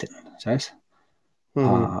la acepten, ¿sabes?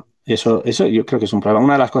 Ujú, Eso yo creo que es un problema.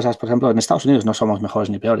 Una de las cosas, por ejemplo, en Estados Unidos no somos mejores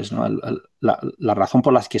ni peores, ¿no? La razón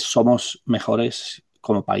por la que somos mejores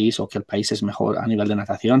como país o que el país es mejor a nivel de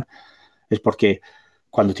natación es porque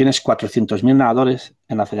cuando tienes 400.000 nadadores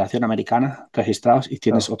en la Federación Americana registrados y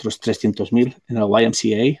tienes claro, otros 300.000 en el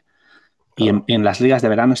YMCA y claro. en las ligas de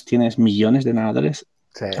verano tienes millones de nadadores,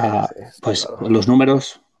 Sí, sí, está pues claro. los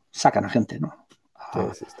números sacan a gente, ¿no? Sí,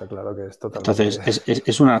 sí, está claro que es totalmente. Entonces,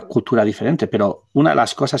 es una cultura diferente, pero una de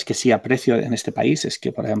las cosas que sí aprecio en este país es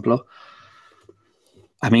que, por ejemplo,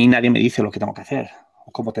 a mí nadie me dice lo que tengo que hacer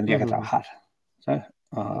o cómo tendría que Ujú, trabajar, ¿sabes?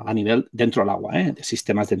 A ujú, nivel dentro del agua, ¿eh? De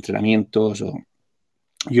sistemas de entrenamientos, o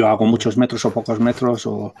yo hago ujú, muchos metros o pocos metros,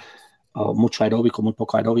 o mucho aeróbico, muy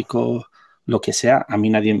poco aeróbico, lo que sea, a mí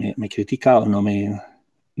nadie me critica o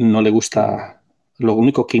no le ujú. gusta. Lo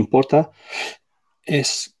único que importa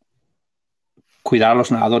es cuidar a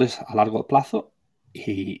los nadadores a largo plazo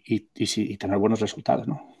y tener buenos resultados,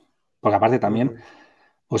 ¿no? Porque aparte también Ujú,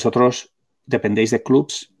 vosotros dependéis de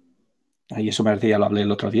clubs, y eso me parece, ya lo hablé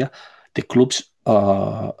el otro día, de clubs,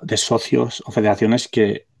 de socios o federaciones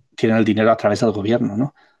que tienen el dinero a través del gobierno,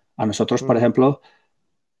 ¿no? A nosotros, por ujú. ejemplo,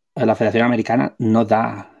 la Federación Americana no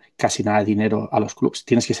da casi nada de dinero a los clubs.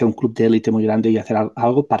 Tienes que ser un club de élite muy grande y hacer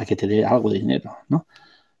algo para que te dé algo de dinero, ¿no?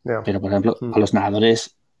 Ya. Pero, por ejemplo, a Mm. los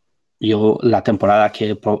nadadores, yo la temporada que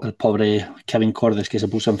el pobre Kevin Cordes, que se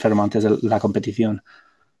puso enfermo antes de la competición,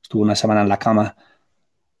 estuvo una semana en la cama,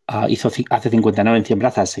 hace 59 en 100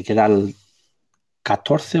 brazas, se queda al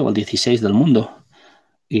 14 o al 16 del mundo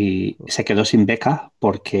y se quedó sin beca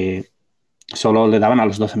porque solo le daban a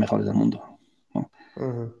los 12 mejores del mundo, ¿no?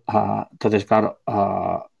 Ujú. Entonces, claro,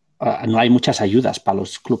 no hay muchas ayudas para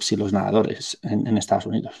los clubs y los nadadores en Estados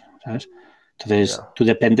Unidos, ¿sabes? Entonces, Ya. tú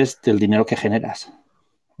dependes del dinero que generas.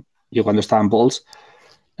 Yo cuando estaba en Balls,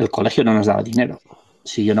 el colegio no nos daba dinero.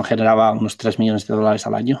 Si yo no generaba unos 3 millones de dólares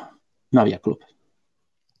al año, no había club.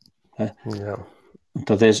 ¿Eh? Ya.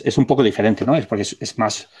 Entonces es un poco diferente, ¿no? Es porque es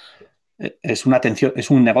más, es una atención, es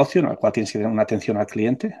un negocio en el cual tienes que tener una atención al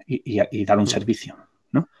cliente y dar un servicio,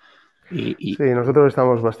 ¿no? Sí, Y nosotros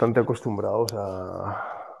estamos bastante acostumbrados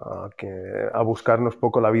a buscarnos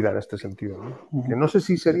poco la vida en este sentido, ¿no? Que no sé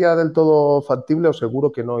si sería del todo factible o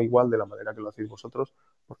seguro que no igual de la manera que lo hacéis vosotros,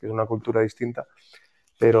 porque es una cultura distinta,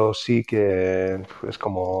 pero sí que es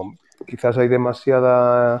como quizás hay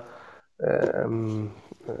demasiada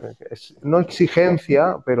no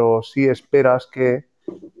exigencia, pero sí esperas que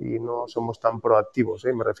y no somos tan proactivos,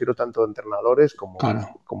 ¿eh? Me refiero tanto a entrenadores claro,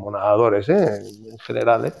 como nadadores, ¿eh? En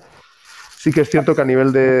general, ¿eh? Sí que es cierto que a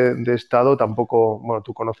nivel de Estado tampoco, bueno,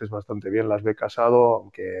 tú conoces bastante bien las becas ADO,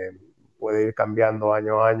 aunque puede ir cambiando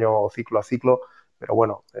año a año o ciclo a ciclo, pero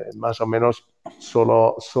bueno, más o menos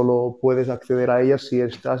solo puedes acceder a ellas si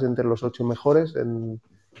estás entre los 8 mejores en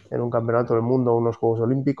un campeonato del mundo o unos Juegos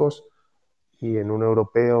Olímpicos y en un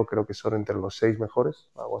europeo creo que son entre los 6 mejores,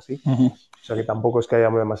 algo así. uh-huh, O sea que tampoco es que haya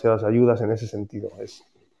demasiadas ayudas en ese sentido.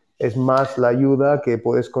 Es más la ayuda que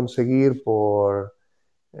puedes conseguir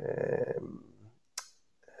eh,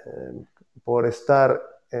 por estar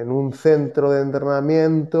en un centro de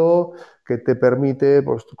entrenamiento que te permite,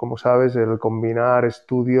 pues como sabes, el combinar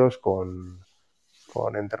estudios con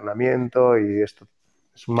entrenamiento y esto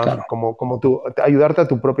es más claro, como tú, ayudarte a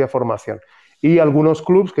tu propia formación. Y algunos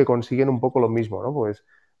clubs que consiguen un poco lo mismo, ¿no? Pues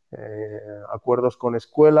acuerdos con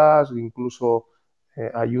escuelas, incluso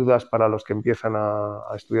ayudas para los que empiezan a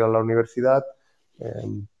estudiar en la universidad,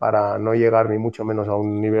 para no llegar ni mucho menos a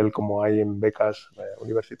un nivel como hay en becas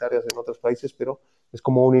universitarias en otros países, pero es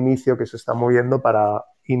como un inicio que se está moviendo para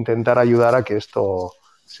intentar ayudar a que esto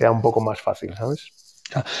sea un poco más fácil, ¿sabes?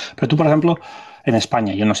 claro. Pero tú, por ejemplo, en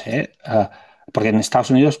España, yo no sé, porque en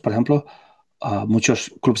Estados Unidos, por ejemplo,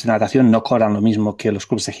 muchos clubes de natación no cobran lo mismo que los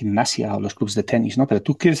clubes de gimnasia o los clubes de tenis, ¿no? Pero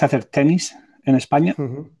tú quieres hacer tenis en España Uh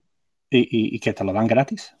 -huh. y que te lo dan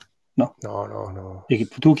gratis, ¿no? No, no, no. Y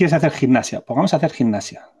tú quieres hacer gimnasia, pues vamos a hacer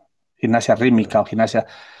gimnasia, gimnasia rítmica o gimnasia,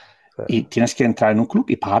 y tienes que entrar en un club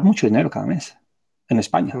y pagar mucho dinero cada mes en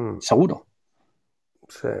España, Hmm. seguro.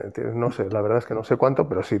 Sí, no sé, la verdad es que no sé cuánto,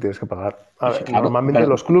 pero sí tienes que pagar. A Sí, ver, claro, normalmente pero,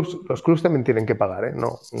 los clubs también tienen que pagar, ¿eh?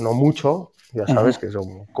 No, no mucho, ya uh-huh, sabes que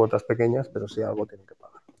son cuotas pequeñas, pero sí algo tienen que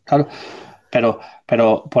pagar. claro,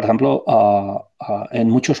 pero, por ejemplo, en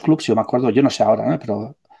muchos clubes, yo me acuerdo, yo no sé ahora, ¿no?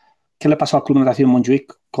 Pero ¿qué le pasó al Club Natación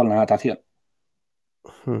Montjuic con la natación?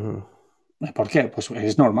 Ujú, ¿Por qué? Pues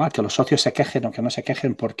es normal que los socios se quejen o que no se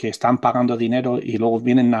quejen porque están pagando dinero y luego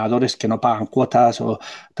vienen nadadores que no pagan cuotas o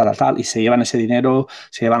tal, y se llevan ese dinero,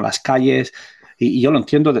 se llevan las calles. Y yo lo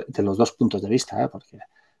entiendo de los dos puntos de vista, ¿eh? Porque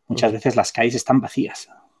muchas ujú, veces las calles están vacías,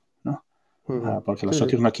 ¿no? ujú. Porque los Sí, sí.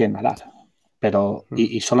 socios no quieren nadar, pero Ujú,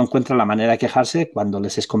 y solo encuentran la manera de quejarse cuando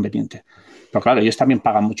les es conveniente. Pero claro, ellos también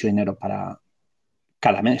pagan mucho dinero para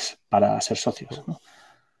cada mes para ser socios, ¿no?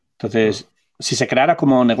 ujú, Entonces, si se creara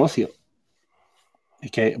como negocio y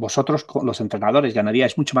que vosotros, los entrenadores,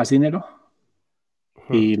 ganaríais mucho más dinero ujú,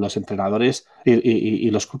 y los entrenadores y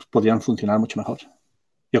los clubs podrían funcionar mucho mejor.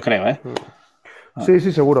 Yo creo, ¿eh? ujú. Sí, Ah,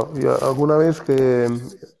 sí, seguro. Y alguna vez que,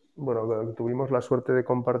 bueno, que tuvimos la suerte de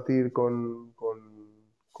compartir con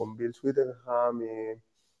Bill Sweetenham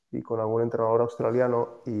y con algún entrenador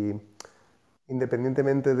australiano y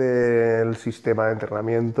independientemente del sistema de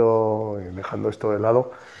entrenamiento, dejando esto de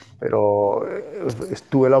lado, pero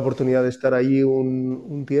tuve la oportunidad de estar allí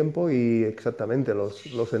un tiempo y exactamente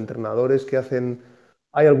los entrenadores que hacen,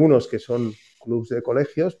 hay algunos que son clubs de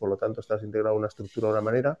colegios, por lo tanto estás integrado a una estructura de una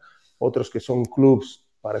manera, otros que son clubs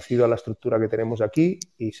parecido a la estructura que tenemos aquí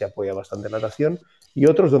y se apoya bastante en natación, y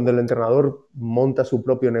otros donde el entrenador monta su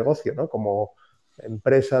propio negocio, ¿no? Como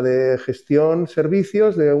empresa de gestión,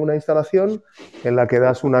 servicios de una instalación en la que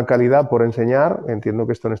das una calidad por enseñar. Entiendo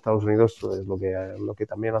que esto en Estados Unidos es lo que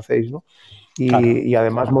también hacéis, ¿no? claro. Y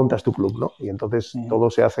además montas tu club, ¿no? Y entonces Mm, todo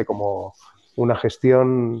se hace como una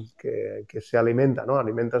gestión que se alimenta, ¿no?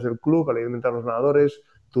 Alimentas el club, alimentas los nadadores,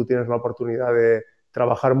 tú tienes la oportunidad de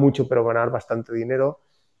trabajar mucho pero ganar bastante dinero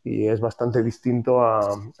y es bastante distinto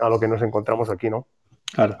a lo que nos encontramos aquí, ¿no?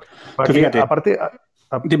 claro. Tú Aquí, fíjate, aparte,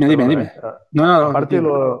 dime. perdona, No, no, no, aparte dime.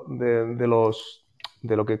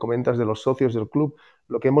 de lo que comentas de los socios del club,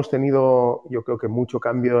 lo que hemos tenido, yo creo que mucho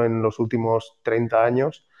cambio en los últimos 30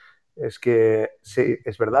 años, es que sí,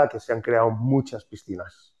 es verdad que se han creado muchas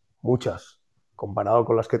piscinas, muchas. Comparado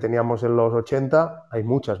con las que teníamos en los 80 hay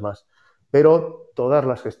muchas más, pero todas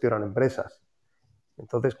las gestionan empresas.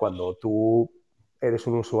 Entonces, cuando tú eres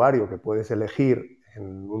un usuario que puedes elegir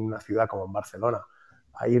en una ciudad como en Barcelona,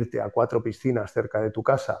 a irte a 4 piscinas cerca de tu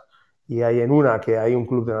casa y hay en una que hay un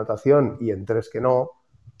club de natación y en 3 que no,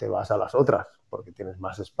 te vas a las otras porque tienes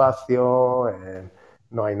más espacio,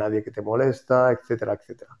 no hay nadie que te molesta, etcétera,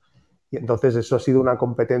 etcétera. Y entonces eso ha sido una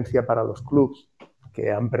competencia para los clubs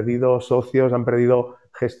que han perdido socios, han perdido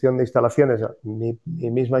gestión de instalaciones. Mi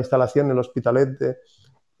misma instalación, el Hospitalet,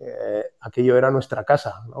 aquello era nuestra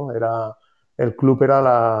casa, ¿no? El club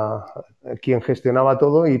era quien gestionaba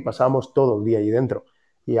todo y pasábamos todo el día allí dentro.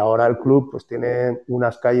 Y ahora el club pues tiene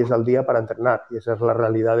unas calles al día para entrenar y esa es la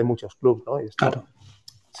realidad de muchos clubes, ¿no? Y esto, Claro.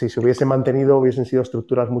 si se hubiese mantenido, hubiesen sido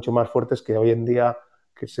estructuras mucho más fuertes que hoy en día,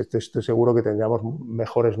 que estoy seguro que tendríamos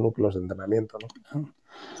mejores núcleos de entrenamiento, ¿no?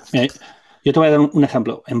 Mira, yo te voy a dar un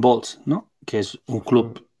ejemplo. En Bolts, ¿no? Que es un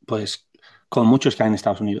club, pues, con muchos que hay en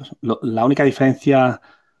Estados Unidos. La única diferencia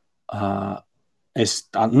es,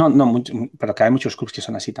 no mucho, pero que hay muchos clubs que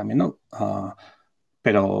son así también, ¿no?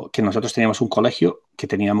 Pero que nosotros teníamos un colegio que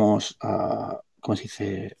teníamos, ¿cómo se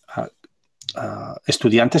dice?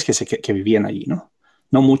 Estudiantes que vivían allí, ¿no?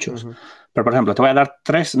 No muchos. Uh-huh. Pero, por ejemplo, te voy a dar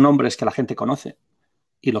 3 nombres que la gente conoce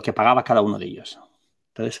y lo que pagaba cada uno de ellos.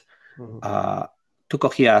 Entonces, Uh-huh. tú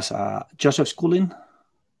cogías a Joseph Schooling,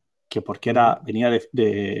 que porque Uh-huh. venía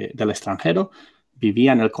del extranjero,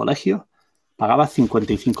 vivía en el colegio, pagaba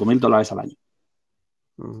 $55,000 al año.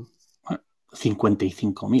 Uh-huh. Bueno,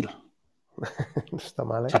 55,000. No está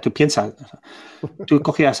mal, O ¿eh? sea, tú piensas, tú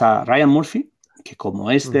cogías a Ryan Murphy, que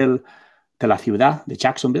como es Uh-huh. de la ciudad de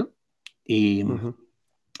Jacksonville, y Uh-huh.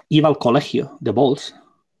 iba al colegio de Bolts,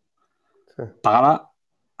 Sí. pagaba,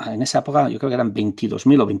 en esa época yo creo que eran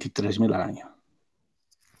 22,000 o 23,000 al año.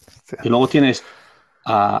 Sí. Y luego tienes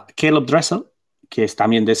a Caleb Dressel, que es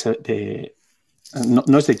también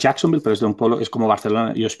no es de Jacksonville, pero es de un pueblo, es como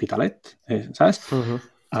Barcelona y Hospitalet, ¿sabes? Uh-huh.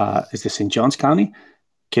 Es de St. John's County,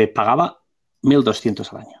 que pagaba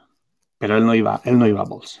 1,200 al año. Pero él no iba a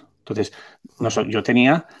Bulls. Entonces, Uh-huh. yo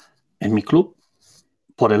tenía en mi club,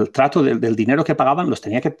 por el trato del dinero que pagaban, los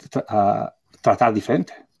tenía que tratar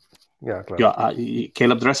diferente. Ya, claro. Y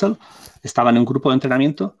Caleb Dressel estaba en un grupo de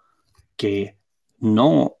entrenamiento que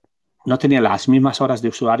no tenía las mismas horas de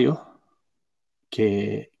usuario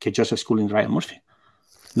que Joseph Schooling y Ryan Murphy.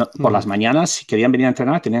 No, por Uh-huh. las mañanas, si querían venir a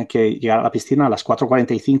entrenar, tenían que llegar a la piscina a las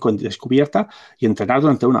 4:45 en descubierta y entrenar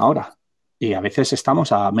durante 1 hora. Y a veces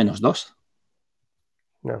estamos a -2.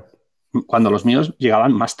 Yeah. Cuando los míos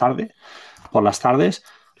llegaban más tarde, por las tardes,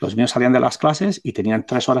 los míos salían de las clases y tenían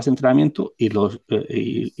 3 horas de entrenamiento y los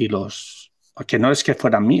que no es que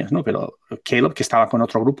fueran míos, ¿no? Pero Caleb, que estaba con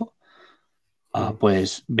otro grupo, Uh-huh.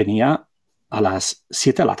 pues venía a las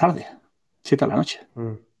 7 de la tarde, 7 de la noche.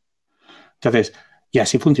 Uh-huh. Entonces, y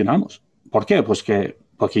así funcionamos. ¿Por qué? Pues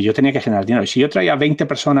porque yo tenía que generar dinero. Y si yo traía 20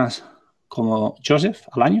 personas como Joseph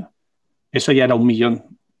al año, eso ya era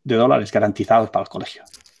 $1,000,000 garantizados para el colegio.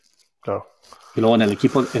 Claro. Y luego en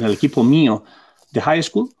el equipo mío de high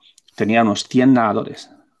school tenía unos 100 nadadores.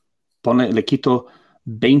 Le quito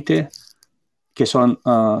 20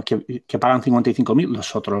 que pagan 55,000,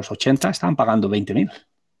 los otros 80 estaban pagando 20,000.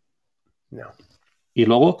 Yeah. Y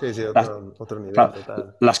luego Sí, sí, las, otro nivel claro,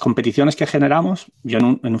 total. las competiciones que generamos, yo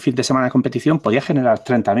en un fin de semana de competición podía generar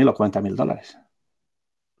 30,000 o 40,000 dólares.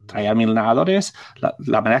 Traía 1,000 nadadores,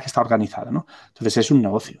 la manera que está organizada, ¿no? Entonces es un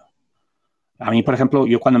negocio. A mí, por ejemplo,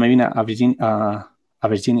 yo cuando me vine a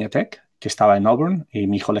Virginia Tech, que estaba en Auburn, y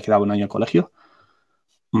mi hijo le quedaba un año de colegio,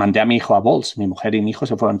 mandé a mi hijo a Bolts. Mi mujer y mi hijo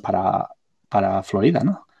se fueron para Florida,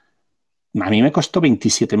 ¿no? A mí me costó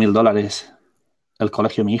 $27,000 el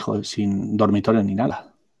colegio de mi hijo, sin dormitorio ni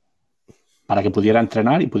nada, para que pudiera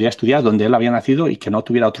entrenar y pudiera estudiar donde él había nacido y que no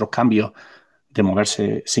tuviera otro cambio de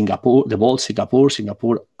moverse de Bolts,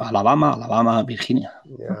 Singapur, Alabama, Virginia.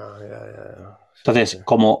 Ya, ya, ya. Sí, sí. Entonces,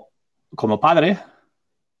 como padre,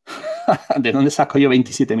 ¿de dónde saco yo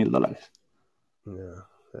 $27,000? Ya,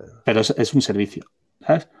 ya. Pero es un servicio,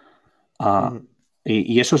 ¿sabes? Ah, Ujú.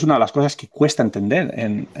 y eso es una de las cosas que cuesta entender,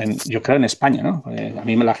 yo creo, en España, ¿no? Porque a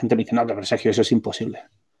mí la gente me dice, no, pero Sergio, eso es imposible.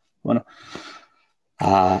 Bueno, Sí,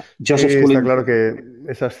 Joseph está Schooling, claro que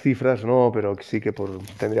esas cifras no, pero sí que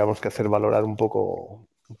tendríamos que hacer valorar un poco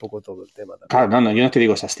todo el tema claro, también, no, ¿no? no, yo no te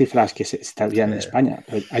digo esas cifras que estarían en Eh, España,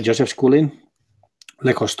 pero a Joseph Schooling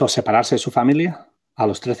le costó separarse de su familia a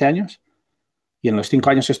los 13 años y en los 5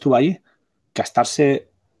 años que estuvo ahí, gastarse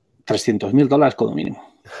 $300,000 como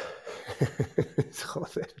mínimo.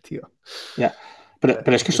 Joder, tío. Ya.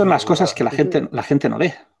 Pero es que Es son una las cosas burrada. que la Sí, sí. gente, la gente no ve.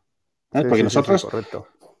 ¿Sabes? Sí, Porque sí, sí, sí, nosotros, correcto.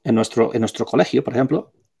 en nuestro colegio, por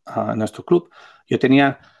ejemplo, en nuestro club, yo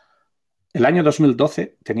tenía, el año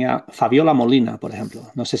 2012, tenía Fabiola Molina, por ejemplo.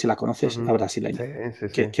 No sé si la conoces, la Ujú. Sí, brasileña, sí,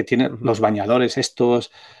 sí. que tiene los Ujú. bañadores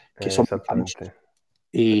estos que son muy famosos. Exactamente.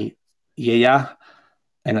 Sí. Y ella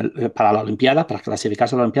para la Olimpiada, para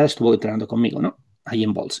clasificarse a la Olimpiada, estuvo entrenando conmigo, ¿no? Ahí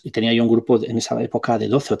en Bols. Y tenía yo un grupo en esa época de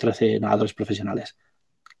 12 o 13 nadadores profesionales.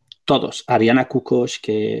 Todos. Ariana Kukoc,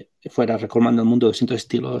 que fuera recordando el mundo de 200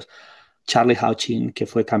 estilos. Charlie Hauchin, que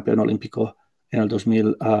fue campeón olímpico en el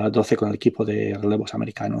 2012 con el equipo de relevos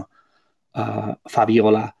americano.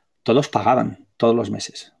 Fabiola. Todos pagaban todos los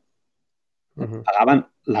meses. Ujú, Pagaban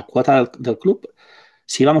la cuota del club.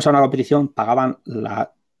 Si íbamos a una competición, pagaban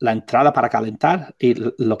la entrada para calentar y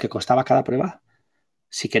lo que costaba cada prueba.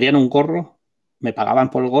 Si querían un gorro, me pagaban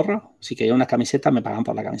por el gorro. Si querían una camiseta, me pagaban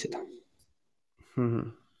por la camiseta.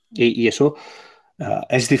 ujú. Y eso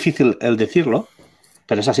es difícil el decirlo,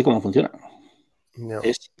 pero es así como funciona. Ya.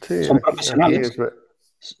 Es, Sí, son aquí profesionales,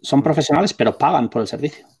 son mm, profesionales, pero pagan por el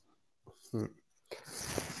servicio. mm.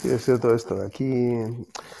 Sí, es cierto esto. Aquí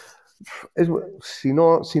si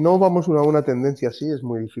no vamos a una tendencia así, es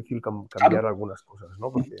muy difícil cambiar Claro, algunas cosas,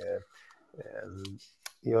 ¿no? Porque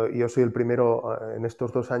yo soy el primero en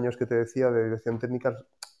estos 2 años que te decía de dirección técnica,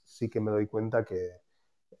 sí que me doy cuenta que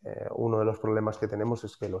uno de los problemas que tenemos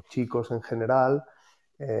es que los chicos en general,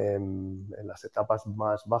 en las etapas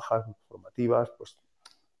más bajas, formativas, pues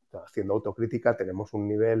haciendo autocrítica, tenemos un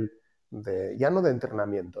nivel ya no de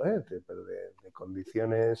entrenamiento, pero de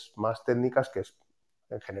condiciones más técnicas que es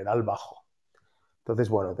en general bajo. Entonces,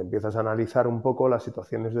 bueno, te empiezas a analizar un poco las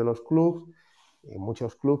situaciones de los clubes y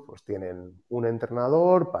muchos clubes pues tienen un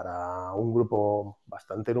entrenador para un grupo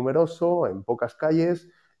bastante numeroso, en pocas calles,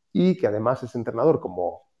 y que además ese entrenador,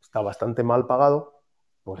 como está bastante mal pagado,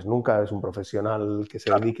 pues nunca es un profesional que se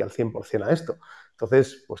claro, dedique al 100% a esto.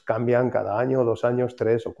 Entonces, pues cambian cada año, 2 años,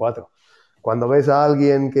 3 o 4. Cuando ves a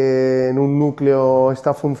alguien que en un núcleo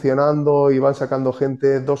está funcionando y van sacando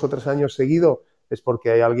gente 2 o 3 años seguido, es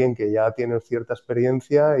porque hay alguien que ya tiene cierta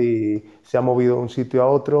experiencia y se ha movido de un sitio a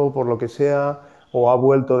otro por lo que sea, o ha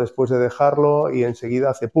vuelto después de dejarlo y enseguida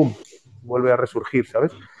hace pum, vuelve a resurgir,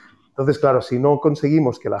 ¿sabes? Entonces, claro, si no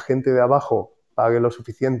conseguimos que la gente de abajo pague lo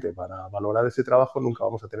suficiente para valorar ese trabajo, nunca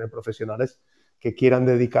vamos a tener profesionales que quieran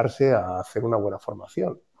dedicarse a hacer una buena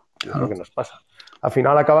formación. Y es lo claro. que nos pasa. Al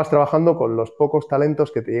final acabas trabajando con los pocos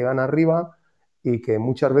talentos que te llegan arriba y que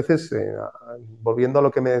muchas veces, volviendo a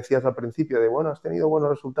lo que me decías al principio, de, bueno, has tenido buenos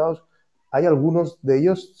resultados, hay algunos de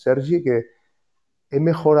ellos, Sergi, que he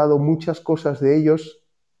mejorado muchas cosas de ellos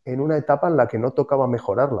en una etapa en la que no tocaba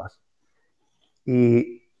mejorarlas.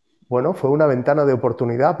 Y bueno, fue una ventana de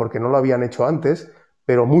oportunidad porque no lo habían hecho antes,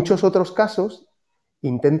 pero muchos otros casos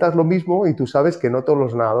intentas lo mismo y tú sabes que no todos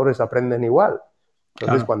los nadadores aprenden igual.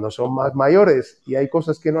 Entonces, Claro. cuando son más mayores y hay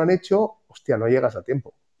cosas que no han hecho, hostia, no llegas a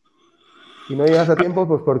tiempo. Y no llegas a tiempo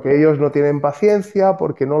pues porque ellos no tienen paciencia,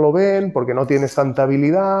 porque no lo ven, porque no tienes tanta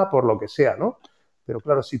habilidad, por lo que sea, ¿no? Pero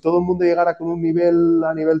claro, si todo el mundo llegara con un nivel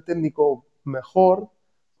a nivel técnico mejor,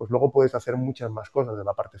 pues luego puedes hacer muchas más cosas de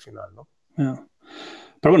la parte final, ¿no? Yeah.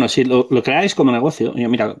 Pero bueno, si lo creáis como negocio,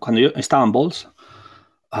 mira, cuando yo estaba en Bols,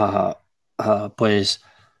 uh, pues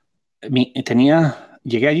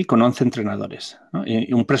llegué allí con 11 entrenadores, ¿no?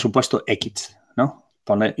 Y un presupuesto X, ¿no?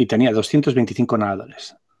 Y tenía 225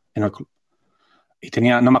 nadadores en el club. Y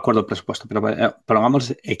tenía, no me acuerdo el presupuesto, pero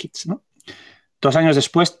pongamos X, ¿no? 2 años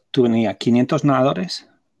después tenía 500 nadadores,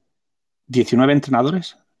 19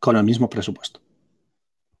 entrenadores con el mismo presupuesto.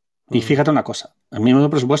 Y Mm, fíjate una cosa, el mismo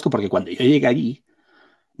presupuesto porque cuando yo llegué allí,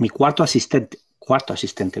 mi cuarto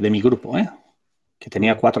asistente de mi grupo, que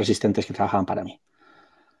tenía mm, 4 asistentes que trabajaban para mí,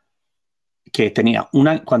 que tenía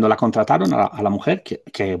cuando la contrataron a la mujer,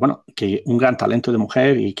 bueno, que un gran talento de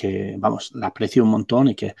mujer y que, vamos, la aprecio un montón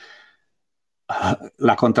y que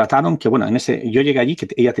la contrataron, que bueno, yo llegué allí que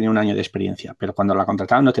ella tenía un año de experiencia, pero cuando la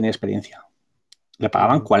contrataron no tenía experiencia. Le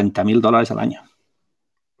pagaban mm. $40,000 al año.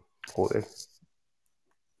 Joder,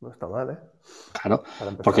 no está mal, ¿eh? Claro,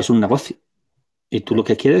 Para porque es empezar. un negocio. Y tú Sí. lo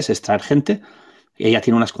que quieres es traer gente. Ella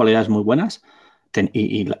tiene unas cualidades muy buenas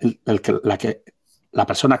y la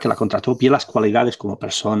persona que la contrató vio las cualidades como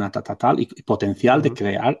persona, tal, y potencial Ujú,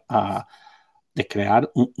 de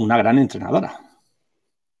crear una gran entrenadora.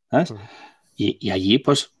 ¿Sabes? ujú. Y allí,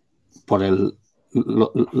 pues, por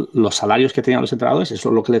los salarios que tenían los entrenadores, eso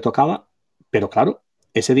es lo que le tocaba, pero claro,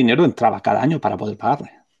 ese dinero entraba cada año para poder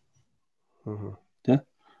pagarle. Ujú. ¿Sí?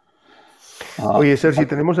 Oye, Sergi,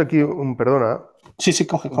 tenemos aquí perdona, Sí, sí,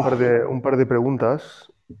 coge, coge. un par de preguntas.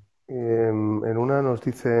 En una nos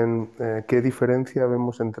dicen qué diferencia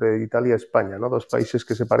vemos entre Italia y España, ¿no? Dos países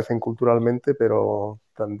que se parecen culturalmente, pero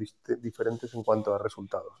tan diferentes en cuanto a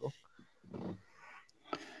resultados, ¿no?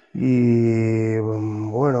 Y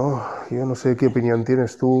bueno, yo no sé qué opinión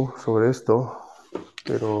tienes tú sobre esto,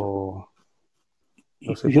 pero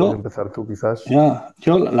no sé, puedes Yo, empezar tú quizás.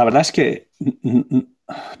 yo la verdad es que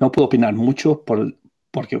no puedo opinar mucho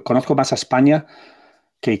porque conozco más a España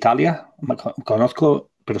que Italia.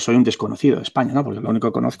 Conozco, pero soy un desconocido de España, ¿no? Porque lo único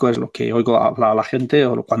que conozco es lo que oigo hablar a la gente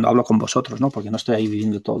o cuando hablo con vosotros, ¿no? Porque no estoy ahí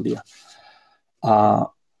viviendo todo el día. Uh,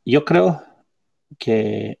 yo creo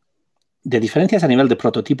que de diferencias a nivel de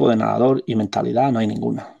prototipo de nadador y mentalidad no hay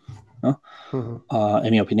ninguna, ¿no? Ujú,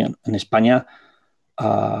 En mi opinión. En España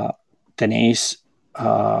uh, tenéis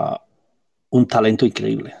un talento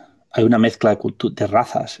increíble. Hay una mezcla de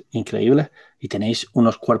razas increíble y tenéis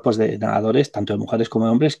unos cuerpos de nadadores, tanto de mujeres como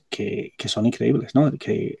de hombres, que son increíbles, ¿no?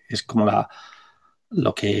 Que es como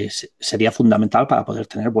lo que sería fundamental para poder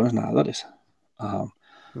tener buenos nadadores. Uh,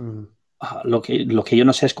 ujú. lo que yo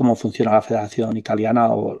no sé es cómo funciona la Federación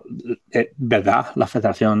Italiana o, ¿verdad?, la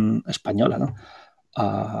Federación Española, ¿no?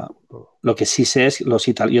 Lo que sí sé es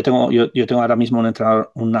yo tengo ahora mismo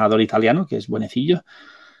un nadador italiano que es buenecillo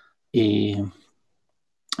y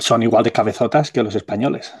son igual de cabezotas que los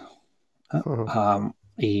españoles. ¿Eh? Ujú.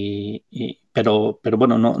 Pero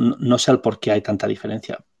bueno, no sé el por qué hay tanta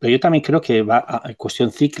diferencia. Pero yo también creo que va a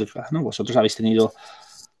cuestión cíclica, ¿no? Vosotros habéis tenido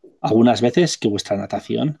algunas veces que vuestra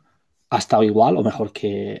natación ha estado igual o mejor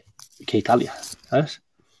que Italia, ¿sabes?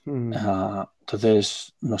 Mm.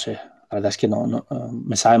 Entonces, no sé, la verdad es que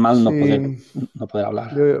me sabe mal Sí, no poder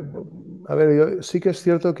hablar. yo- a ver, yo sí que es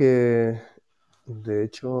cierto que, de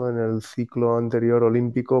hecho, en el ciclo anterior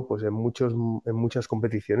olímpico, pues en muchas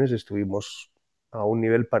competiciones estuvimos a un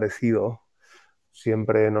nivel parecido.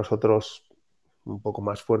 Siempre nosotros un poco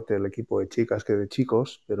más fuerte el equipo de chicas que de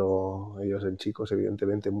chicos, pero ellos en chicos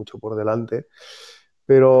evidentemente mucho por delante.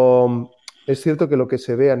 Pero es cierto que lo que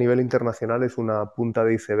se ve a nivel internacional es una punta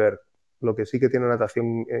de iceberg. Lo que sí que tiene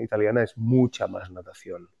natación italiana es mucha más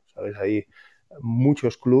natación, ¿sabes? Hay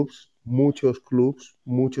muchos clubs,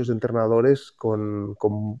 muchos entrenadores con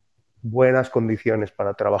buenas condiciones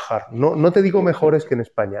para trabajar. No, no te digo mejores que en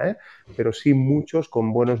España, ¿eh? Pero sí muchos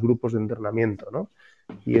con buenos grupos de entrenamiento, ¿no?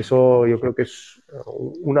 Y eso yo creo que es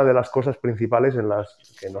una de las cosas principales en las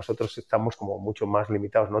que nosotros estamos como mucho más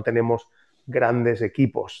limitados. No tenemos grandes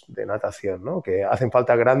equipos de natación, ¿no? Que hacen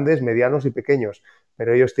falta grandes, medianos y pequeños,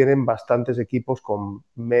 pero ellos tienen bastantes equipos con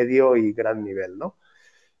medio y gran nivel, ¿no?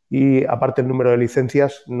 Y aparte el número de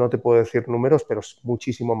licencias, no te puedo decir números, pero es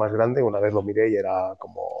muchísimo más grande. Una vez lo miré y era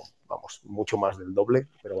como, vamos, mucho más del doble,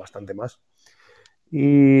 pero bastante más.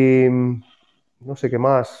 Y no sé qué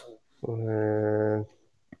más.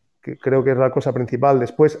 Que creo que es la cosa principal.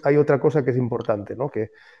 Después hay otra cosa que es importante, ¿no?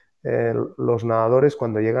 Que los nadadores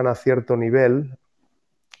cuando llegan a cierto nivel,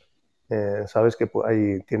 sabes que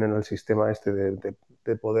ahí tienen el sistema este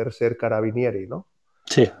de poder ser carabinieri, ¿no?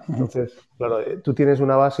 Sí, Entonces, claro, tú tienes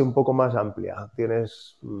una base un poco más amplia,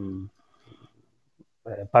 tienes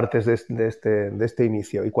partes de este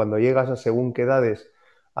inicio y cuando llegas a según qué edades,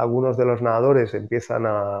 algunos de los nadadores empiezan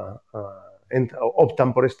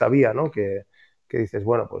optan por esta vía, ¿no? Que dices,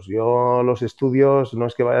 bueno, pues yo los estudios no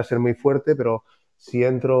es que vaya a ser muy fuerte, pero si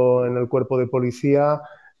entro en el cuerpo de policía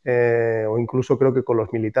o incluso creo que con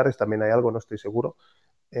los militares también hay algo, no estoy seguro,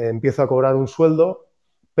 empiezo a cobrar un sueldo,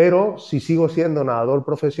 pero si sigo siendo nadador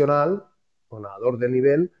profesional o nadador de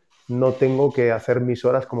nivel, no tengo que hacer mis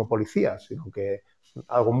horas como policía, sino que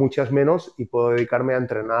hago muchas menos y puedo dedicarme a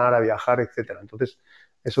entrenar, a viajar, etcétera. Entonces,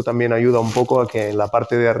 eso también ayuda un poco a que en la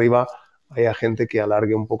parte de arriba haya gente que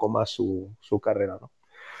alargue un poco más su carrera, ¿no?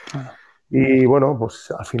 claro. Y bueno, pues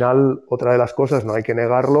al final otra de las cosas, no hay que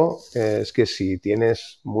negarlo, es que si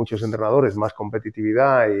tienes muchos entrenadores, más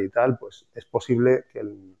competitividad y tal, pues es posible que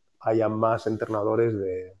haya más entrenadores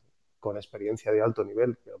con experiencia de alto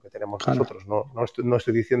nivel que lo que tenemos Claro. nosotros. No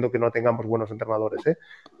estoy diciendo que no tengamos buenos entrenadores, ¿eh?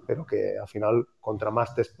 Pero que al final, contra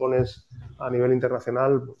más te expones a nivel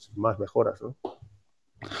internacional, pues más mejoras, ¿no?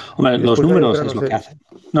 Hombre, Y los después hay números otra, es no lo que sé. hacen.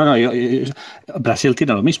 No, Brasil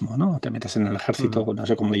tiene lo mismo, ¿no? Te metes en el ejército, Mm, no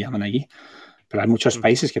sé cómo le llaman allí, pero hay muchos mm,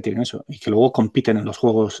 países que tienen eso y que luego compiten en los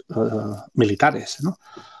juegos militares, ¿no?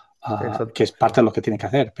 Que exacto, es sí. parte de lo que tienen que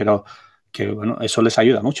hacer, pero que, bueno, eso les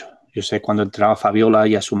ayuda mucho. Yo sé cuando entraba a Fabiola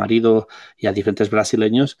y a su marido y a diferentes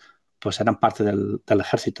brasileños, pues eran parte del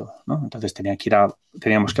ejército, ¿no? Entonces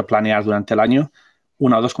teníamos que planear durante el año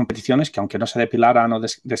una o dos competiciones que aunque no se depilaran o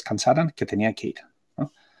descansaran, que tenían que ir,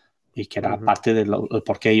 ¿no? Y que era Ujú. parte del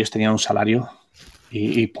por qué ellos tenían un salario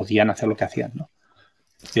y podían hacer lo que hacían, ¿no?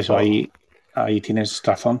 Y eso Oh, ahí tienes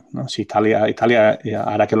razón, ¿no? Si Italia,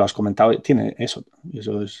 ahora que lo has comentado, tiene eso.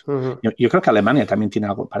 Eso es, ujú. yo creo que Alemania también tiene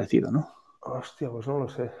algo parecido, ¿no? Hostia, pues no lo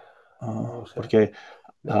sé. No lo sé. Porque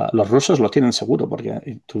los rusos lo tienen seguro,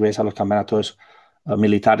 porque tú ves a los campeonatos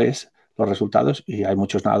militares los resultados y hay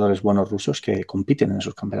muchos nadadores buenos rusos que compiten en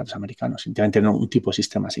esos campeonatos americanos y deben tener un tipo de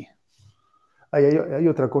sistema así. Hay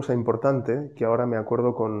otra cosa importante que ahora me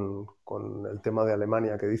acuerdo con el tema de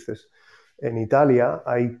Alemania que dices. En Italia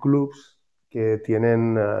hay clubs que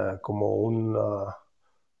tienen como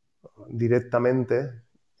directamente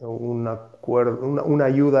un acuerdo, una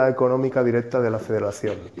ayuda económica directa de la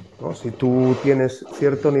federación, ¿no? Si tú tienes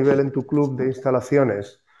cierto nivel en tu club de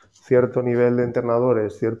instalaciones, cierto nivel de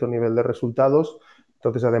entrenadores, cierto nivel de resultados,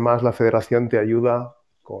 entonces además la federación te ayuda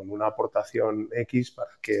con una aportación X para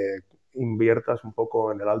que inviertas un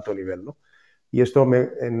poco en el alto nivel, ¿no? Y esto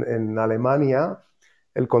en Alemania,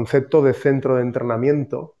 el concepto de centro de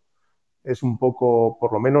entrenamiento es un poco,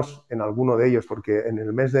 por lo menos en alguno de ellos, porque en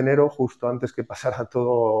el mes de enero, justo antes que pasara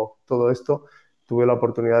todo esto, tuve la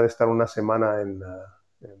oportunidad de estar una semana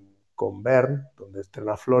con Bern, donde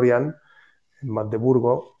entrena Florian, en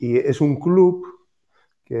Magdeburgo, y es un club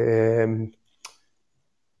que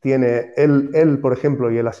tiene él, por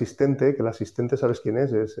ejemplo, y el asistente, que el asistente, ¿sabes quién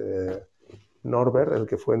es Norbert, el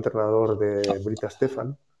que fue entrenador de Brita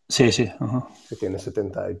Stefan, Sí, sí. Ajá. que tiene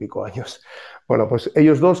 70 y pico años. Bueno, pues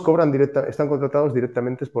ellos dos están contratados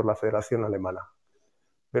directamente por la Federación Alemana.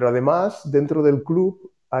 Pero además, dentro del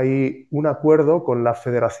club hay un acuerdo con la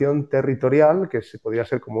Federación Territorial, que se podría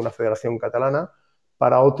ser como una federación catalana,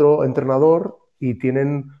 para otro entrenador y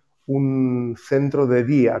tienen un centro de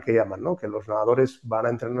día que llaman, ¿no? Que los nadadores van a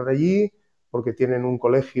entrenar allí porque tienen un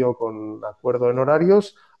colegio con acuerdo en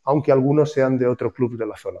horarios, aunque algunos sean de otro club de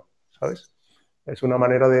la zona, ¿sabes? Es una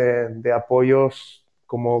manera de apoyos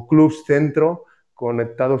como clubs centro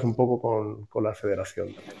conectados un poco con la federación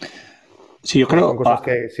también. Sí, yo Bueno, son creo, cosas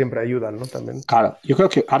que siempre ayudan, ¿no? También. claro, yo creo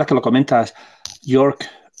que ahora que lo comentas, York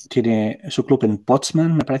tiene su club en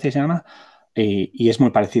Potsdam, me parece que se llama, y es muy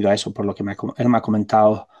parecido a eso, por lo que él me ha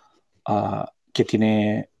comentado que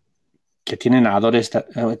tiene nadadores,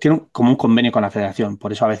 tiene como un convenio con la federación,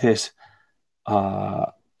 por eso a veces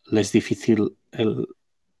les es difícil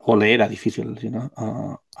o le era difícil,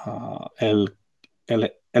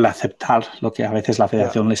 el aceptar lo que a veces la Ya,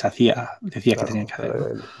 federación decía que tenían claro, que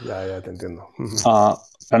hacer, ¿no? ya te entiendo.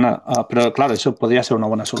 Pero claro, eso podría ser una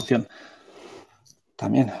buena solución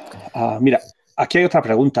también. Mira, aquí hay otra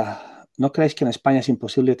pregunta. ¿No creéis que en España es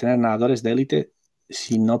imposible tener nadadores de élite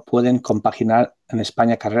si no pueden compaginar en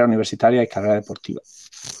España carrera universitaria y carrera deportiva?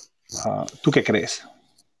 ¿Tú qué crees?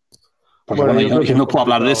 Porque Bueno, bueno, yo creo que yo es no puedo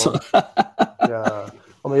hablar de eso. complicado. Ya.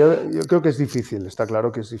 Hombre, yo creo que es difícil, está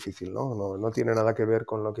claro que es difícil, ¿no? No tiene nada que ver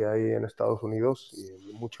con lo que hay en Estados Unidos,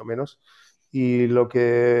 y mucho menos. Y lo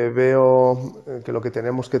que veo, que lo que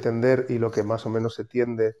tenemos que tender y lo que más o menos se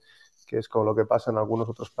tiende, que es con lo que pasa en algunos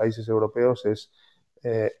otros países europeos, es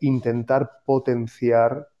intentar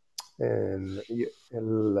potenciar el,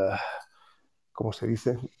 el, ¿cómo se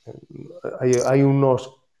dice? Hay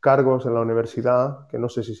unos cargos en la universidad, que no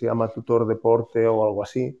sé si se llama tutor deporte o algo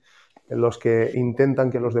así, en los que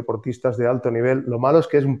intentan que los deportistas de alto nivel, lo malo es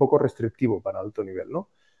que es un poco restrictivo para alto nivel, ¿no?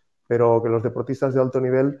 Pero que los deportistas de alto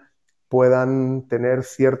nivel puedan tener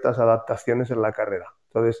ciertas adaptaciones en la carrera.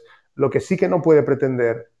 Entonces, lo que sí que no puede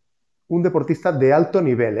pretender un deportista de alto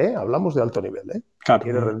nivel, ¿eh? Hablamos de alto nivel, ¿eh? Que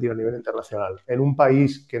quiere Claro, rendir a nivel internacional, en un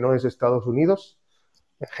país que no es Estados Unidos,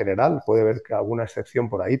 en general, puede haber alguna excepción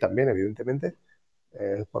por ahí también, evidentemente.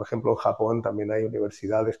 Por ejemplo, en Japón también hay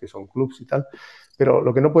universidades que son clubs y tal, pero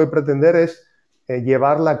lo que no puede pretender es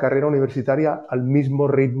llevar la carrera universitaria al mismo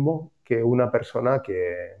ritmo que una persona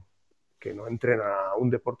que no entrena un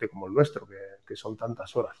deporte como el nuestro, que son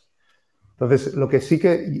tantas horas. Entonces, lo que sí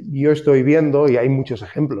que yo estoy viendo, y hay muchos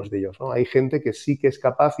ejemplos de ellos, ¿no? Hay gente que sí que es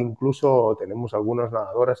capaz, incluso tenemos algunas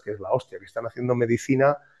nadadoras que es la hostia, que están haciendo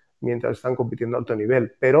medicina mientras están compitiendo a alto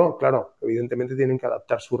nivel, pero claro, evidentemente tienen que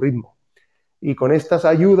adaptar su ritmo. Y con estas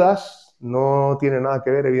ayudas, no tiene nada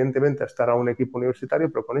que ver, evidentemente, a estar a un equipo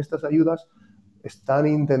universitario, pero con estas ayudas están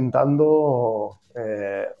intentando,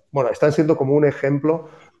 bueno, están siendo como un ejemplo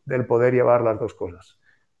del poder llevar las dos cosas.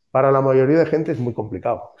 Para la mayoría de gente es muy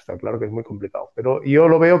complicado, está claro que es muy complicado, pero yo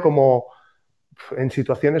lo veo como en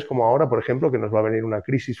situaciones como ahora, por ejemplo, que nos va a venir una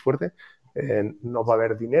crisis fuerte, no va a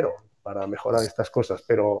haber dinero para mejorar estas cosas,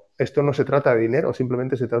 pero esto no se trata de dinero,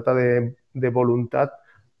 simplemente se trata de voluntad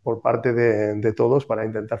por parte de todos para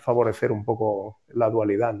intentar favorecer un poco la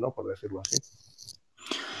dualidad, ¿no? Por decirlo así.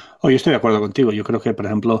 Oye, estoy de acuerdo contigo. Yo creo que, por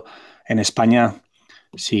ejemplo, en España,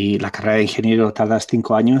 si la carrera de ingeniero tardas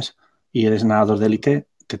 5 años y eres nadador de élite,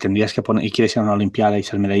 te tendrías que poner y quieres ir a una Olimpiada y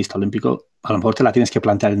ser medallista olímpico, a lo mejor te la tienes que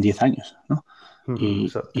plantear en 10 años, ¿no? Y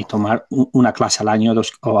Exacto. tomar una clase al año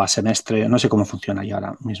o a semestre, no sé cómo funciona ya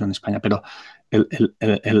ahora mismo en España, pero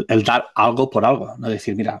el dar algo por algo, no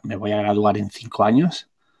decir, mira, me voy a graduar en 5 años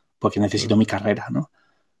porque necesito mi carrera, ¿no?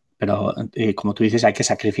 Pero como tú dices, hay que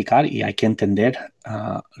sacrificar y hay que entender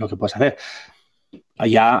lo que puedes hacer.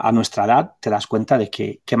 ya a nuestra edad te das cuenta de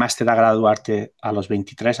que qué más te da graduarte a los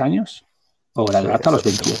 23 años o Sí, graduarte a los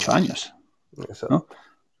exacto. 28 años, ¿no? Exacto.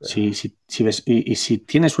 Sí. Si ves, y si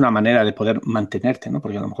tienes una manera de poder mantenerte, ¿no?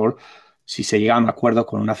 Porque a lo mejor si se llega a un acuerdo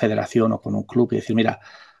con una federación o con un club y decir, mira,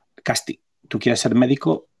 Casti, tú quieres ser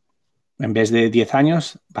médico, en vez de 10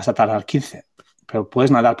 años vas a tardar 15, pero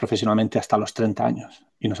puedes nadar profesionalmente hasta los 30 años.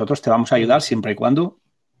 Y nosotros te vamos a ayudar siempre y cuando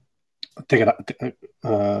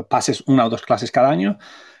pases una o dos clases cada año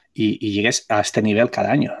y llegues a este nivel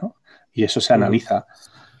cada año, ¿no? Y eso se Ujú. analiza.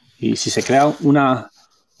 Y si se crea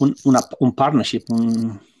un partnership,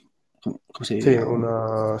 ¿cómo se Sí, diría?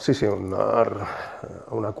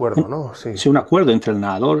 un acuerdo, ¿no? Sí. Sí, un acuerdo entre el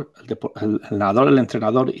nadador, el nadador, el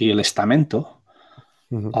entrenador y el estamento,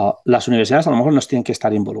 Ujú, las universidades a lo mejor no tienen que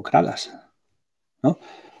estar involucradas, ¿no?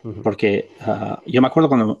 ujú, Porque yo me acuerdo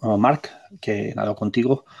cuando Marc, que nadó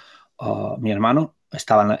contigo, mi hermano,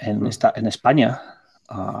 estaba ujú. en España,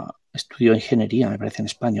 estudió ingeniería, me parece, en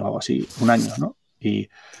España o algo así, un año, ¿no? Y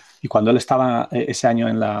cuando él estaba ese año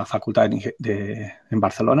en la facultad en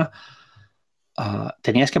Barcelona,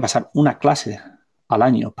 tenías que pasar una clase al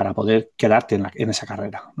año para poder quedarte en esa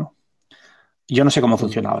carrera, ¿no? Yo no sé cómo Ujú.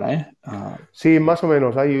 funciona ahora, ¿eh? Sí, más o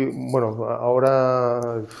menos. Bueno,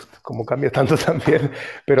 ahora como cambia tanto también,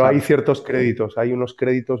 pero hay Claro, ciertos créditos, hay unos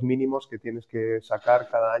créditos mínimos que tienes que sacar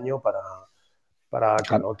cada año para que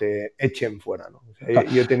claro, no te echen fuera, ¿no? O sea, claro.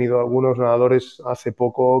 yo he tenido algunos nadadores hace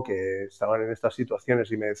poco que estaban en estas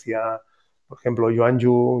situaciones y me decía, por ejemplo, Joan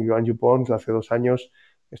Ju Pons, hace 2 años,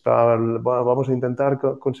 estaba, "Bueno, vamos a intentar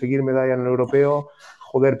conseguir medalla en el europeo,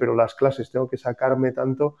 joder, pero las clases tengo que sacarme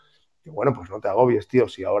tanto. Y bueno, pues no te agobies, tío,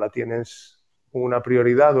 si ahora tienes una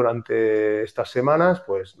prioridad durante estas semanas,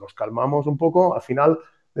 pues nos calmamos un poco. Al final,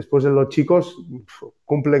 después de los chicos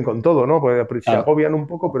cumplen con todo, ¿no? Porque se Claro. agobian un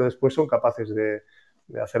poco, pero después son capaces de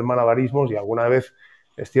hacer malabarismos y alguna vez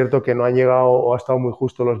es cierto que no han llegado o ha estado muy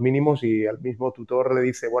justo los mínimos y el mismo tutor le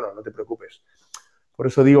dice, bueno, no te preocupes. Por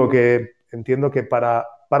eso digo que entiendo que para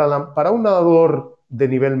un nadador de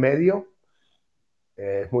nivel medio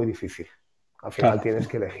es muy difícil. Al final Claro. tienes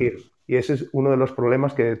que elegir. Y ese es uno de los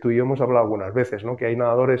problemas que tú y yo hemos hablado algunas veces, ¿no? Que hay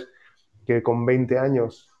nadadores que con 20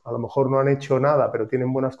 años a lo mejor no han hecho nada, pero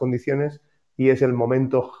tienen buenas condiciones y es el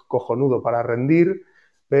momento cojonudo para rendir,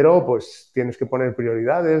 pero pues tienes que poner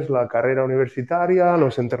prioridades, la carrera universitaria,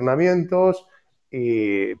 los entrenamientos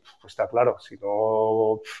y pues está claro, si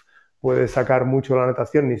no puedes sacar mucho la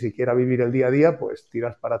natación, ni siquiera vivir el día a día, pues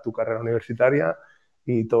tiras para tu carrera universitaria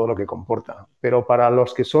y todo lo que comporta. Pero para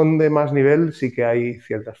los que son de más nivel sí que hay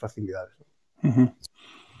ciertas facilidades. Ujú.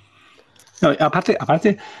 No,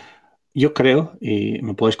 aparte, yo creo, y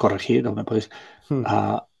me puedes corregir o me puedes, Hmm.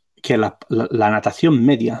 que la natación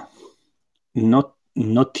media no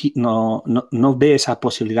ve esa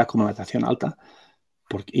posibilidad como natación alta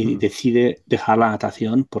y Hmm. decide dejar la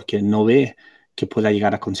natación porque no ve que pueda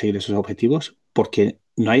llegar a conseguir esos objetivos, porque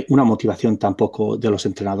no hay una motivación tampoco de los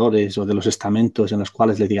entrenadores o de los estamentos en los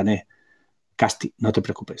cuales le digan, Casti, no te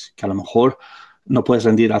preocupes, que a lo mejor no puedes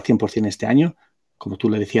rendir al 100% este año, como tú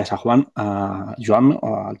le decías a Joan,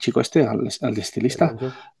 o al chico este, al estilista,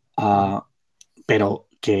 Hmm. uh, pero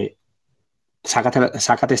que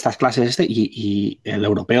sácate estas clases y el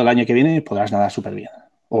europeo el año que viene podrás nadar súper bien.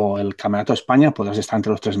 O el campeonato de España podrás estar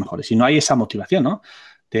entre los tres mejores. Y no hay esa motivación, ¿no?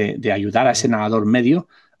 De ayudar a ese Hmm. nadador medio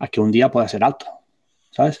a que un día pueda ser alto,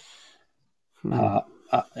 ¿sabes? Hmm. Uh,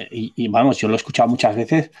 y vamos, yo lo he escuchado muchas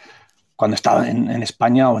veces cuando estaba en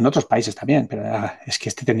España o en otros países también, pero es que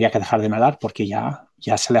este tendría que dejar de nadar porque ya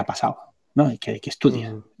se le ha pasado, ¿no? Y que estudie,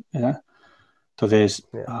 Hmm. ¿verdad? Entonces,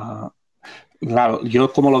 Yeah. claro,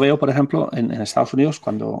 yo como lo veo, por ejemplo, en Estados Unidos,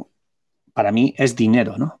 cuando para mí es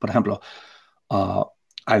dinero, ¿no? Por ejemplo, uh,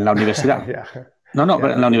 en la universidad. Ya, No, no, ya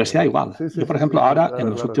pero en lo la entiendo, universidad sí. igual. Sí, sí, Yo, por sí, sí, ejemplo, sí, ahora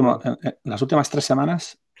claro, claro, claro. en las últimas 3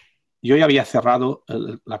 semanas, yo ya había cerrado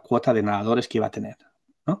la cuota de nadadores que iba a tener,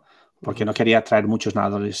 ¿no? Porque Ujú, no quería traer muchos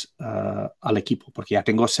nadadores al equipo, porque ya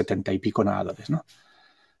tengo 70 y pico nadadores, ¿no?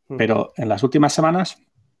 ujú, Pero en las últimas semanas,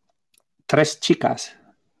 3 chicas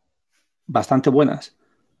bastante buenas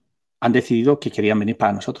han decidido que querían venir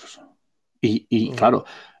para nosotros. Y ujú, claro,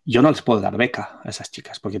 yo no les puedo dar beca a esas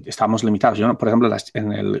chicas porque estamos limitados. Yo, por ejemplo,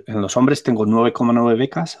 en los hombres tengo 9,9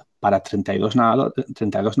 becas para 32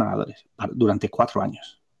 nadadores durante 4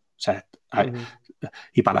 años. O sea, ujú,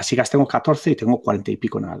 y para las chicas tengo 14 y tengo 40 y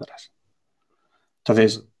pico nadadoras. ujú.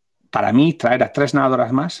 Entonces, para mí, traer a 3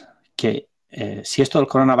 nadadoras más, que si esto del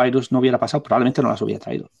coronavirus no hubiera pasado, probablemente no las hubiera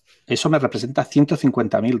traído. Eso me representa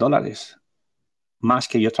 $150,000 más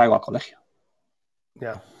que yo traigo al colegio.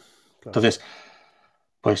 Ya, claro. Entonces,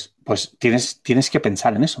 pues tienes que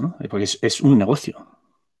pensar en eso, ¿no? Porque es un negocio.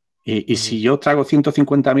 Y si yo traigo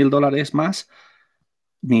 $150.000 más,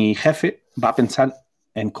 mi jefe va a pensar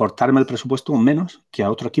en cortarme el presupuesto menos que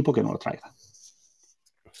a otro equipo que no lo traiga.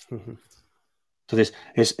 Entonces,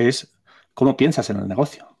 es cómo piensas en el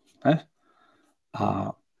negocio. ¿Sabes?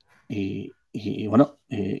 Bueno,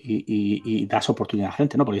 y das oportunidad a la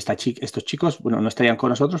gente, ¿no? Porque estos chicos, bueno, no estarían con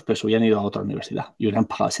nosotros, pero se hubieran ido a otra universidad y hubieran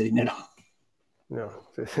pagado ese dinero. No,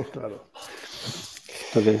 sí, claro.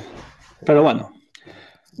 Entonces, pero bueno,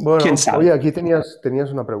 quién Bueno, oye, sabe. aquí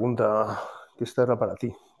tenías una pregunta que esta era para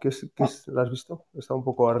ti. ¿La has visto? Está un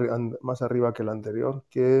poco más arriba que la anterior.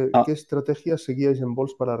 ¿Qué Ah, estrategias seguíais en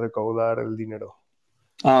Bols para recaudar el dinero?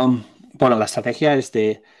 bueno, la estrategia es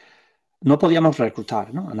de no podíamos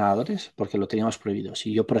reclutar, ¿no?, a nadadores porque lo teníamos prohibido.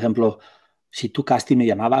 Si yo, por ejemplo, si tú, Casti, me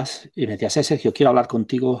llamabas y me decías, Sergio, quiero hablar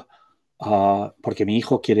contigo porque mi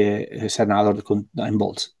hijo quiere ser nadador en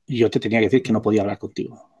Bolts, y yo te tenía que decir que no podía hablar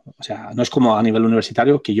contigo. O sea, no es como a nivel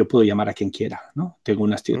universitario que yo puedo llamar a quien quiera, ¿no? Tengo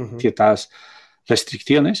unas Ujú, ciertas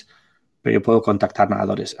restricciones, pero yo puedo contactar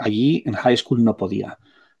nadadores. Allí en high school no podía.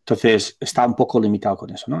 Entonces, estaba un poco limitado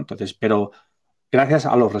con eso, ¿no? Entonces, pero gracias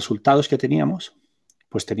a los resultados que teníamos,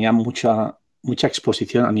 pues tenía mucha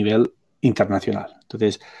exposición a nivel internacional.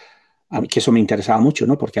 Entonces, a mí que eso me interesaba mucho,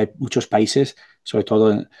 ¿no? Porque hay muchos países, sobre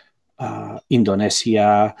todo en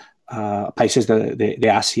Indonesia, países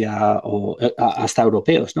de Asia o hasta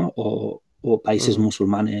europeos, ¿no? O países ujú.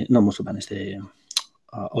 musulmanes, no musulmanes, de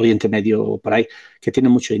Oriente Medio, por ahí, que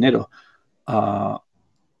tienen mucho dinero. Uh,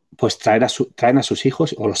 pues traen a sus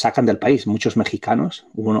hijos o los sacan del país. Muchos mexicanos,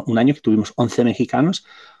 hubo un año que tuvimos 11 mexicanos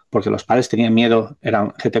porque los padres tenían miedo,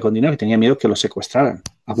 eran gente con dinero, que tenían miedo que los secuestraran.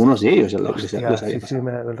 Algunos de ellos les Hostia, había sí, sí,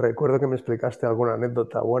 pasado. recuerdo que me explicaste alguna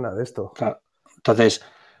anécdota buena de esto. Claro. Entonces,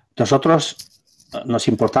 nosotros nos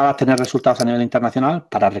importaba tener resultados a nivel internacional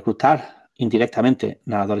para reclutar indirectamente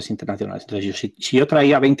nadadores internacionales. Entonces, si yo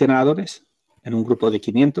traía 20 nadadores en un grupo de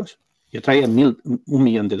 500, yo traía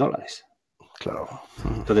 $1.000.000. Claro.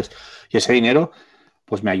 Entonces, y ese dinero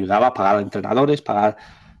pues me ayudaba a pagar a entrenadores, pagar.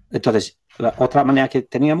 Entonces, la otra manera que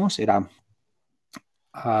teníamos era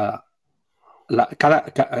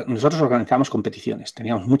nosotros organizábamos competiciones,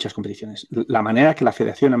 teníamos muchas competiciones. La manera que la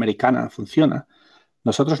Federación Americana funciona,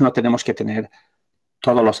 nosotros no tenemos que tener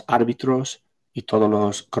todos los árbitros y todos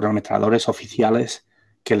los cronometradores oficiales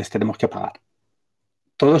que les tenemos que pagar.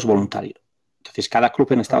 Todo es voluntario. Entonces, cada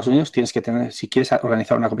club en Estados Ajá. Unidos tienes que tener, si quieres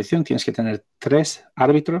organizar una competición, tienes que tener 3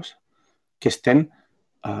 árbitros que estén,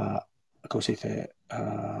 ¿cómo se dice?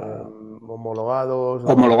 Homologados o algo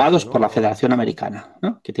así, Homologados por la ¿no? Federación Americana,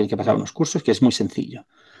 ¿no? Que tienen que pasar Ujú, unos cursos, que es muy sencillo.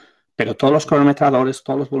 Pero todos los cronometradores,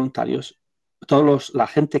 todos los voluntarios, la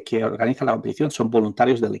gente que organiza la competición son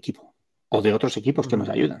voluntarios del equipo o de otros equipos que nos ujú,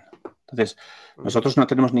 ayudan. Entonces, ujú. nosotros no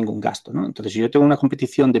tenemos ningún gasto, ¿no? Entonces, si yo tengo una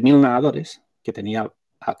competición de 1.000 nadadores, que tenía,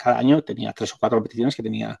 cada año tenía 3 o 4 competiciones que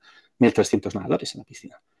tenía 1.300 nadadores en la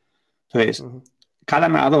piscina. Entonces, Ujú. cada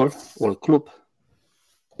nadador o el club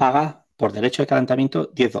paga por derecho de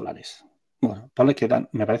calentamiento $10. Bueno, ponle que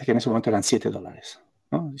me parece que en ese momento eran $7,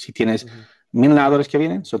 ¿no? Si tienes Ujú. 1.000 nadadores que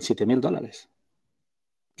vienen, son $7.000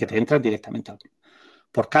 que te Ya. entran directamente al club.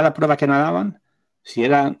 Por cada prueba que nadaban, si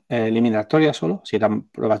eran eliminatorias solo, si eran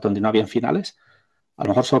pruebas donde no habían finales, a lo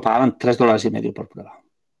mejor solo pagaban $3.50 por prueba.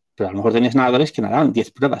 Pero a lo mejor tenías nadadores que nadaban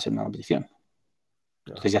 10 pruebas en una competición. Ya.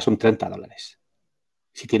 Entonces ya son $30.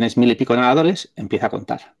 Si tienes 1.000 y pico nadadores, empieza a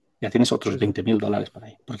contar. Ya tienes otros Sí, sí. $20.000 por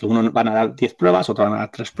ahí. Porque uno van a dar 10 pruebas, otro van a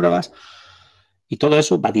dar 3 pruebas. Y todo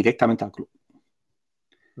eso va directamente al club.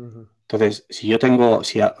 Ujú. Entonces,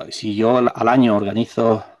 si yo al año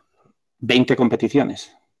organizo 20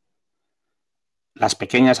 competiciones, las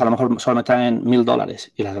pequeñas a lo mejor solo me traen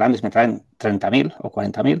 $1.000 y las grandes me traen 30.000 o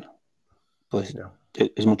 40.000, pues Ya.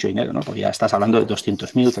 es mucho dinero, ¿no? Porque ya estás hablando de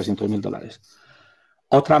 200.000, $300.000.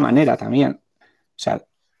 Otra manera también, o sea,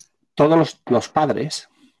 todos los padres,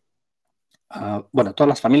 bueno, todas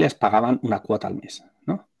las familias pagaban una cuota al mes,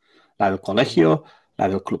 ¿no? La del Ujú. colegio, la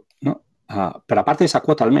del club, ¿no? Pero aparte de esa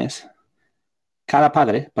cuota al mes, cada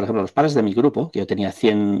padre, por ejemplo, los padres de mi grupo, que yo tenía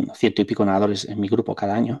 100 y pico nadadores en mi grupo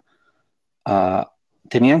cada año, uh,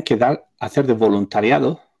 tenían que hacer de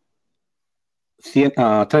voluntariado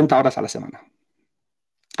 30 horas a la semana.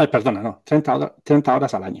 Ay, perdona, no, 30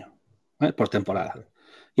 horas al año, ¿vale? Por temporada. Ok.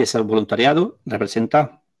 Y ese voluntariado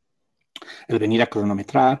representa el venir a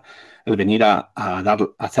cronometrar, el venir a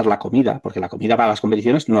hacer la comida, porque la comida para las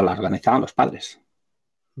competiciones no la organizaban los padres.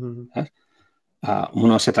 Ujú. ¿Sabes?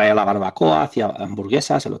 Uno se traía la barbacoa, hacía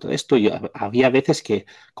hamburguesas, el otro de esto, y había veces que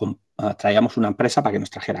traíamos una empresa para que nos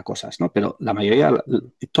trajera cosas, ¿no? Pero la mayoría,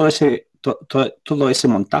 Ujú. todo ese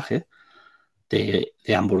montaje de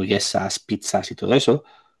hamburguesas, pizzas y todo eso,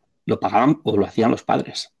 lo pagaban o lo hacían los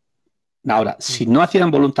padres. Ahora, si no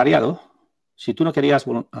hacían voluntariado, si tú no querías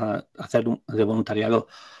hacer de voluntariado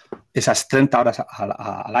esas 30 horas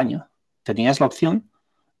al año, tenías la opción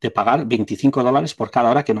de pagar $25 por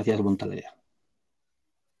cada hora que no hacías voluntariado.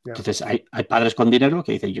 Ya. Entonces, hay padres con dinero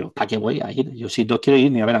que dicen, yo, ¿para qué voy a ir? Yo sí no quiero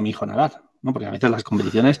ir ni a ver a mi hijo nadar, ¿no? Porque a veces las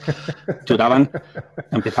competiciones empezaban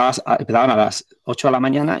a las 8 de la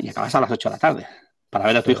mañana y acabas a las 8 de la tarde para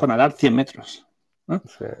ver a tu Sí, hijo nadar 100 metros, ¿no?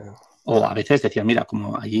 sí. O a veces decían, mira,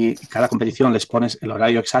 como allí cada competición les pones el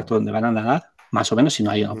horario exacto donde van a nadar, más o menos, si no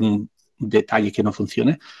hay algún detalle que no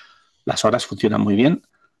funcione, las horas funcionan muy bien.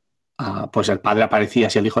 Pues el padre aparecía,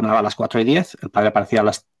 si el hijo nadaba a las 4:10, el padre aparecía a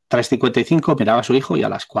las 3:55, miraba a su hijo y a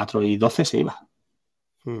las 4:12 se iba.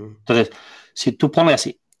 Entonces, si tú pones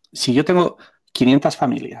así, si yo tengo 500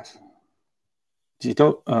 familias, si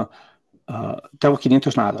tengo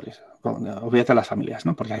 500 nadadores, olvídate de las familias,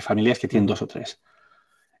 ¿no? Porque hay familias que tienen 2 o 3.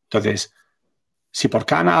 Entonces, si por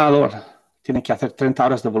cada nadador tienen que hacer 30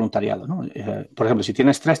 horas de voluntariado, ¿no? Por ejemplo, si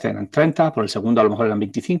tienes 3, te eran 30, por el segundo a lo mejor eran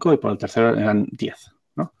 25 y por el tercero eran 10,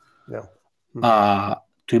 ¿no? Ya.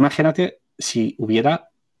 Tú imagínate si hubiera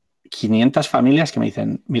 500 familias que me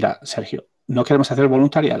dicen, mira, Sergio, no queremos hacer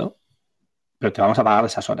voluntariado, pero te vamos a pagar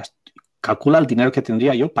esas horas. Calcula el dinero que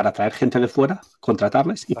tendría yo para traer gente de fuera,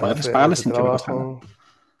 contratarles y Para poderles hacer pagarles ese sin que me costara nada. trabajo,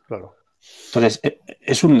 claro. Entonces,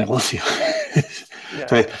 es un negocio. Ya,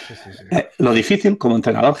 Entonces, ya, sí, sí, sí. lo difícil como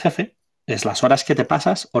entrenador jefe es las horas que te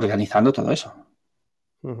pasas organizando todo eso,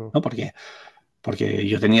 ¿no? Porque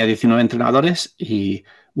yo tenía 19 entrenadores y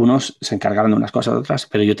unos se encargaban de unas cosas, de otras,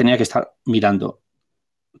 pero yo tenía que estar mirando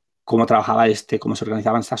cómo trabajaba cómo se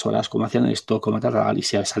organizaban estas horas, cómo hacían esto, cómo tal, y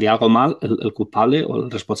si salía algo mal, el culpable o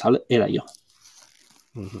el responsable era yo.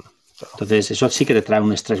 Claro. Entonces, eso sí que te trae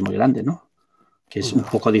un estrés muy grande, ¿no? Que es un Ya.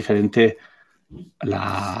 poco diferente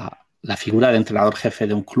la figura de entrenador jefe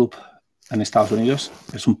de un club en Estados Unidos,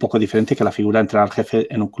 es un poco diferente que la figura de entrenador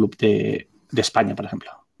jefe en un club de España, por ejemplo,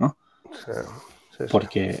 ¿no? Sí, sí, sí.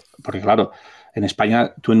 Porque, claro, en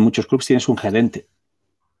España tú en muchos clubes tienes un gerente.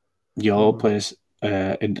 Yo, pues,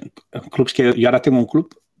 en clubs que yo ahora tengo un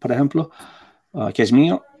club, por ejemplo, que es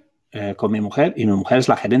mío, con mi mujer, y mi mujer es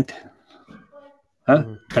la gerente.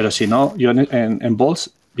 Pero si no, yo en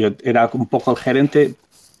Balls, yo era un poco el gerente,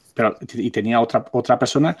 y tenía otra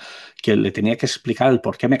persona que le tenía que explicar el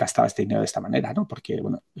por qué me gastaba este dinero de esta manera, ¿no? Porque,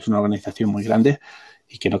 bueno, es una organización muy grande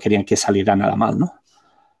y que no querían que saliera nada mal, ¿no?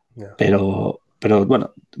 Ya, Pero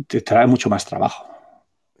bueno, te trae mucho más trabajo.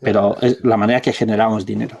 ya, Pero sí, es sí. la manera que generamos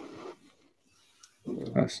dinero,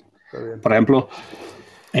 ¿sabes? Está bien. Por ejemplo,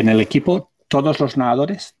 en el equipo, todos los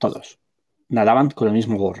nadadores, todos, nadaban con el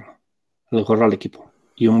mismo gorro, el gorro al equipo.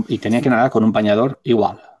 Y tenía que nadar con un bañador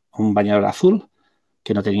igual, un bañador azul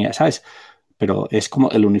que no tenía, ¿sabes? Pero es como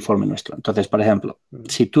el uniforme nuestro. Entonces, por ejemplo,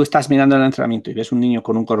 si tú estás mirando el entrenamiento y ves un niño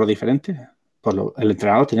con un gorro diferente, pues el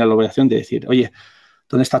entrenador tenía la obligación de decir, oye,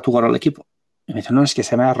 ¿dónde está tu gorro al equipo? Y me dice, no, es que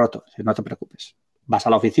se me ha roto. Dice, no te preocupes. Vas a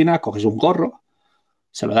la oficina, coges un gorro,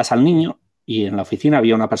 se lo das al niño y en la oficina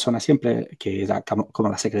había una persona siempre que era como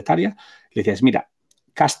la secretaria. Le decías, mira,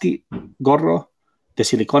 Casti, gorro de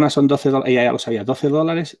silicona son $12, ella ya lo sabía,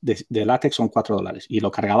 $12, de látex son $4 y lo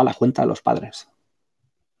cargaba a la cuenta de los padres.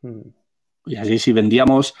 Y así si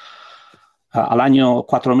vendíamos al año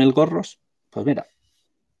 4.000 gorros, pues mira,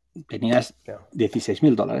 tenías Ya.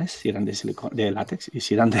 $16.000 si eran de látex y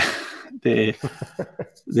si eran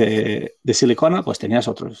de silicona, pues tenías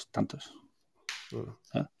otros tantos. ¿Eh?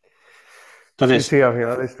 Sí, Entonces, sí, al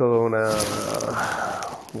final es todo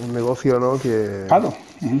un negocio, ¿no? claro.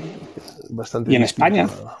 Que es bastante Y en distinto España,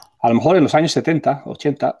 a lo mejor en los años 70,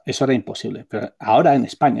 80, eso era imposible. Pero ahora en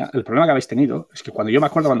España, el problema que habéis tenido es que cuando yo me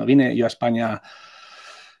acuerdo cuando vine yo a España,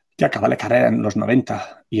 que acabé la carrera en los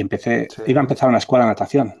 90 y Sí. iba a empezar una escuela de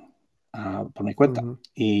natación por mi cuenta. Ujú,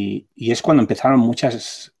 Y es cuando empezaron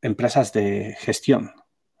muchas empresas de gestión,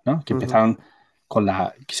 ¿no? Que ujú. empezaron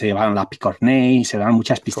que se llevaron la Picornell y se llevaron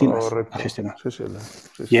muchas piscinas a Correcto. gestionar. Sí, sí,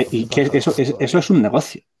 sí, sí, lo que Y que pasa eso todavía. es un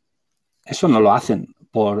negocio. Eso no Sí, lo hacen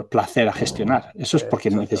por placer a gestionar. Eso es porque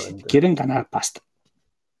exactamente. quieren ganar pasta.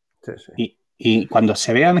 Sí, sí. Y cuando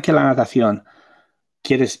se vean que la natación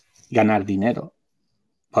quieres ganar dinero,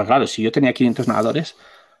 pues claro, si yo tenía 500 nadadores,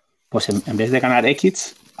 pues en vez de ganar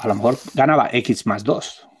X, a lo mejor ganaba X más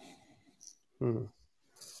 2. Ujú.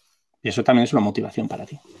 Y eso también es una motivación para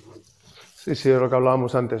ti. Sí, sí, es lo que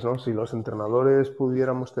hablábamos antes, ¿no? Si los entrenadores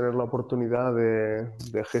pudiéramos tener la oportunidad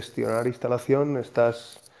de gestionar instalación,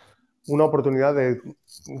 estás una oportunidad de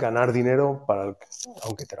ganar dinero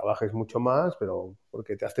aunque trabajes mucho más, pero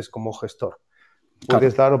porque te haces como gestor. Claro,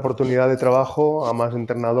 Puedes dar oportunidad de trabajo a más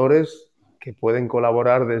entrenadores que pueden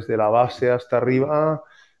colaborar desde la base hasta arriba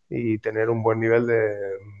y tener un buen nivel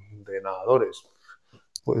de nadadores.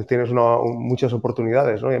 Pues tienes muchas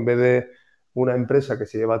oportunidades, ¿no? Y en vez de una empresa que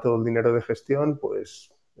se lleva todo el dinero de gestión,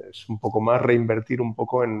 pues es un poco más reinvertir un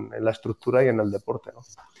poco en la estructura y en el deporte, ¿no?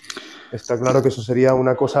 Está claro que eso sería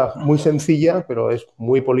una cosa muy sencilla, pero es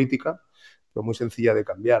muy política, pero muy sencilla de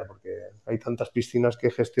cambiar, porque hay tantas piscinas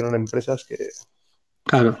que gestionan empresas que...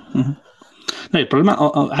 Claro. No, el problema,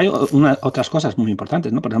 hay otras cosas muy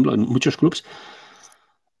importantes, ¿no? Por ejemplo, en muchos clubs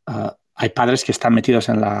hay padres que están metidos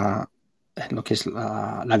en lo que es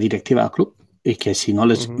la directiva del club y que si no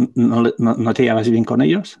te llevas bien con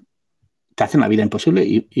ellos, te hacen la vida imposible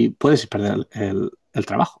y puedes perder el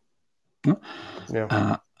trabajo, ¿no?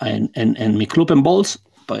 Yeah. En mi club en Bowls,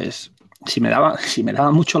 pues si me daba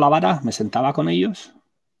mucho la vara, me sentaba con ellos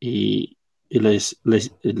y les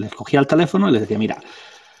cogía el teléfono y les decía, mira,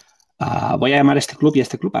 voy a llamar a este club y a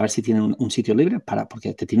este club a ver si tienen un sitio libre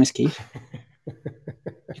porque te tienes que ir.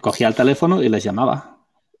 Y cogía el teléfono y les llamaba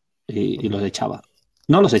y los echaba.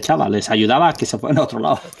 No los echaba, les ayudaba a que se fueran a otro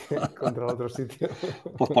lado. Contra otro sitio.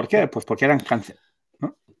 Pues ¿por qué? Pues porque eran cáncer,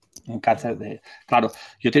 ¿no? Un cáncer de... Claro,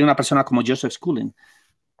 yo tenía una persona como Joseph Schooling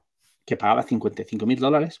que pagaba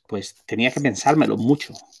 $55,000, pues tenía que pensármelo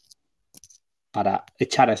mucho para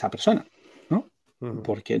echar a esa persona, ¿no?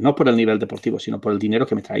 Porque no por el nivel deportivo, sino por el dinero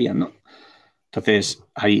que me traían, ¿no? Entonces,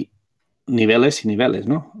 hay niveles y niveles,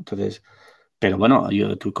 ¿no? Entonces, pero bueno,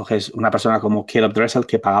 tú coges una persona como Caleb Dressel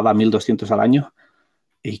que pagaba $1,200 al año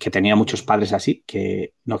y que tenía muchos padres así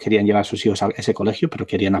que no querían llevar a sus hijos a ese colegio, pero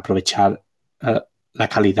querían aprovechar la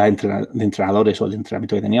calidad de entrenadores o de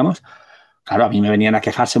entrenamiento que teníamos. Claro, a mí me venían a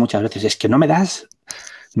quejarse muchas veces, es que no me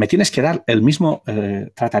tienes que dar el mismo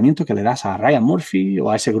tratamiento que le das a Ryan Murphy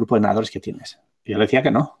o a ese grupo de entrenadores que tienes. Y yo le decía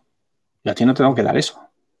que no, yo a ti no te tengo que dar eso.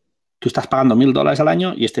 Tú estás pagando $1,000 al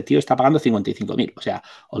año y este tío está pagando 55,000. O sea,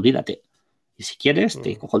 olvídate. Y si quieres,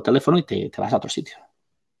 te cojo el teléfono y te vas a otro sitio.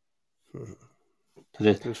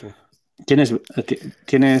 Entonces,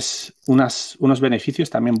 tienes unos beneficios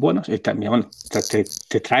también buenos y también, bueno,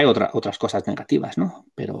 te trae otras cosas negativas, ¿no?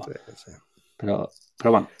 Pero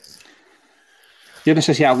bueno. Yo no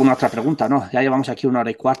sé si hay alguna otra pregunta, ¿no? Ya llevamos aquí 1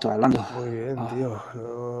 hora y cuarto hablando. Muy bien, tío.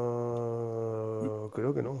 No,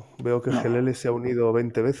 creo que no. Veo que Gelele se ha unido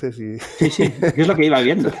 20 veces y... Sí, es lo que iba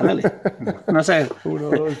viendo, Gelele. No sé.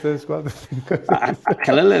 1, 2, 3, 4, 5, 6. A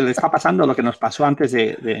Gelele le está pasando lo que nos pasó antes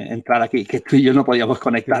de entrar aquí, que tú y yo no podíamos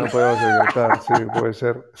conectar. Que no podíamos conectar, sí, puede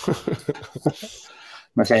ser.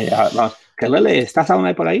 No sé, vamos. Gelele, ¿estás aún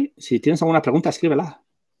ahí por ahí? Si tienes alguna pregunta, escríbela.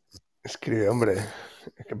 Escribe, hombre.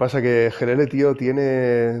 ¿Qué pasa? Que Gelele, tío,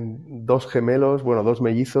 tiene 2 gemelos, bueno, 2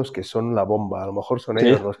 mellizos que son la bomba. A lo mejor son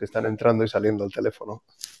ellos los que están entrando y saliendo al teléfono.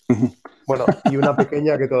 Bueno, y una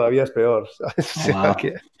pequeña que todavía es peor, ¿sabes? O sea,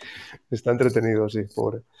 que está entretenido, sí,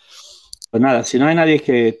 pobre. Pues nada, si no hay nadie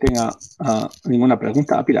que tenga ninguna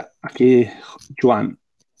pregunta, mira, aquí Joan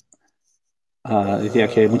decía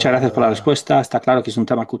que muchas gracias por la respuesta. Está claro que es un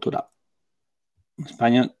tema cultural. En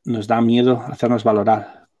España nos da miedo hacernos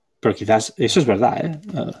valorar, pero quizás eso es verdad, ¿eh?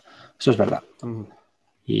 Eso es verdad.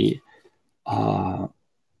 Y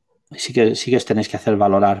sí que os tenéis que hacer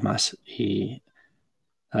valorar más y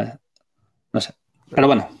no sé. Pero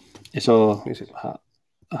bueno, eso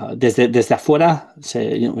desde afuera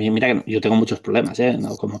mira que yo tengo muchos problemas,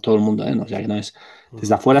 no como todo el mundo, o sea que no es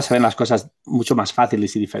desde afuera se ven las cosas mucho más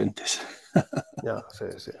fáciles y diferentes. Ya,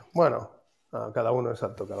 sí. Bueno, cada uno,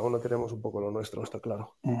 exacto, cada uno tenemos un poco lo nuestro, está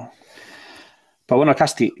claro. Pues bueno,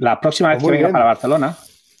 Casti, la próxima vez que venga para Barcelona,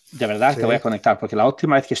 de verdad te voy a conectar, porque la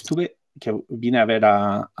última vez que vine a ver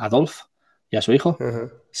a Adolf y a su hijo,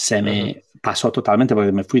 se me pasó totalmente,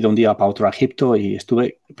 porque me fui de un día para otro a Egipto y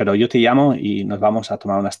pero yo te llamo y nos vamos a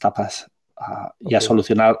tomar unas tapas y a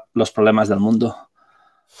solucionar los problemas del mundo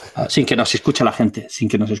sin que nos escuche la gente,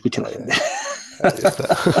 Ahí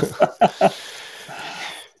está.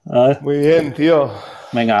 Muy bien, tío.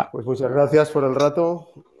 Venga. Pues muchas gracias por el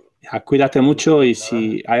rato. Cuídate mucho y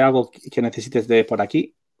si hay algo que necesites de por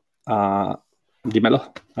aquí,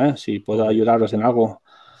 dímelo. Si puedo ayudaros en algo,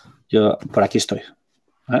 yo por aquí estoy.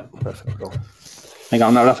 Perfecto. Venga,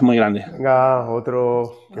 un abrazo muy grande. Venga,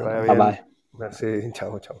 otro. Que vaya bien. Bye. Merci.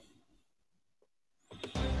 Chao.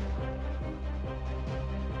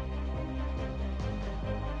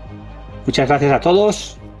 Muchas gracias a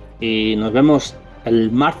todos y nos vemos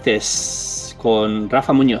el martes con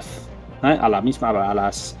Rafa Muñoz a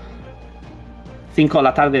las 5 de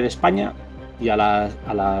la tarde de España y a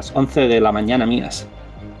las 11 de la mañana mías.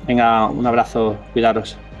 Venga, un abrazo,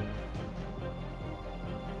 cuidaros.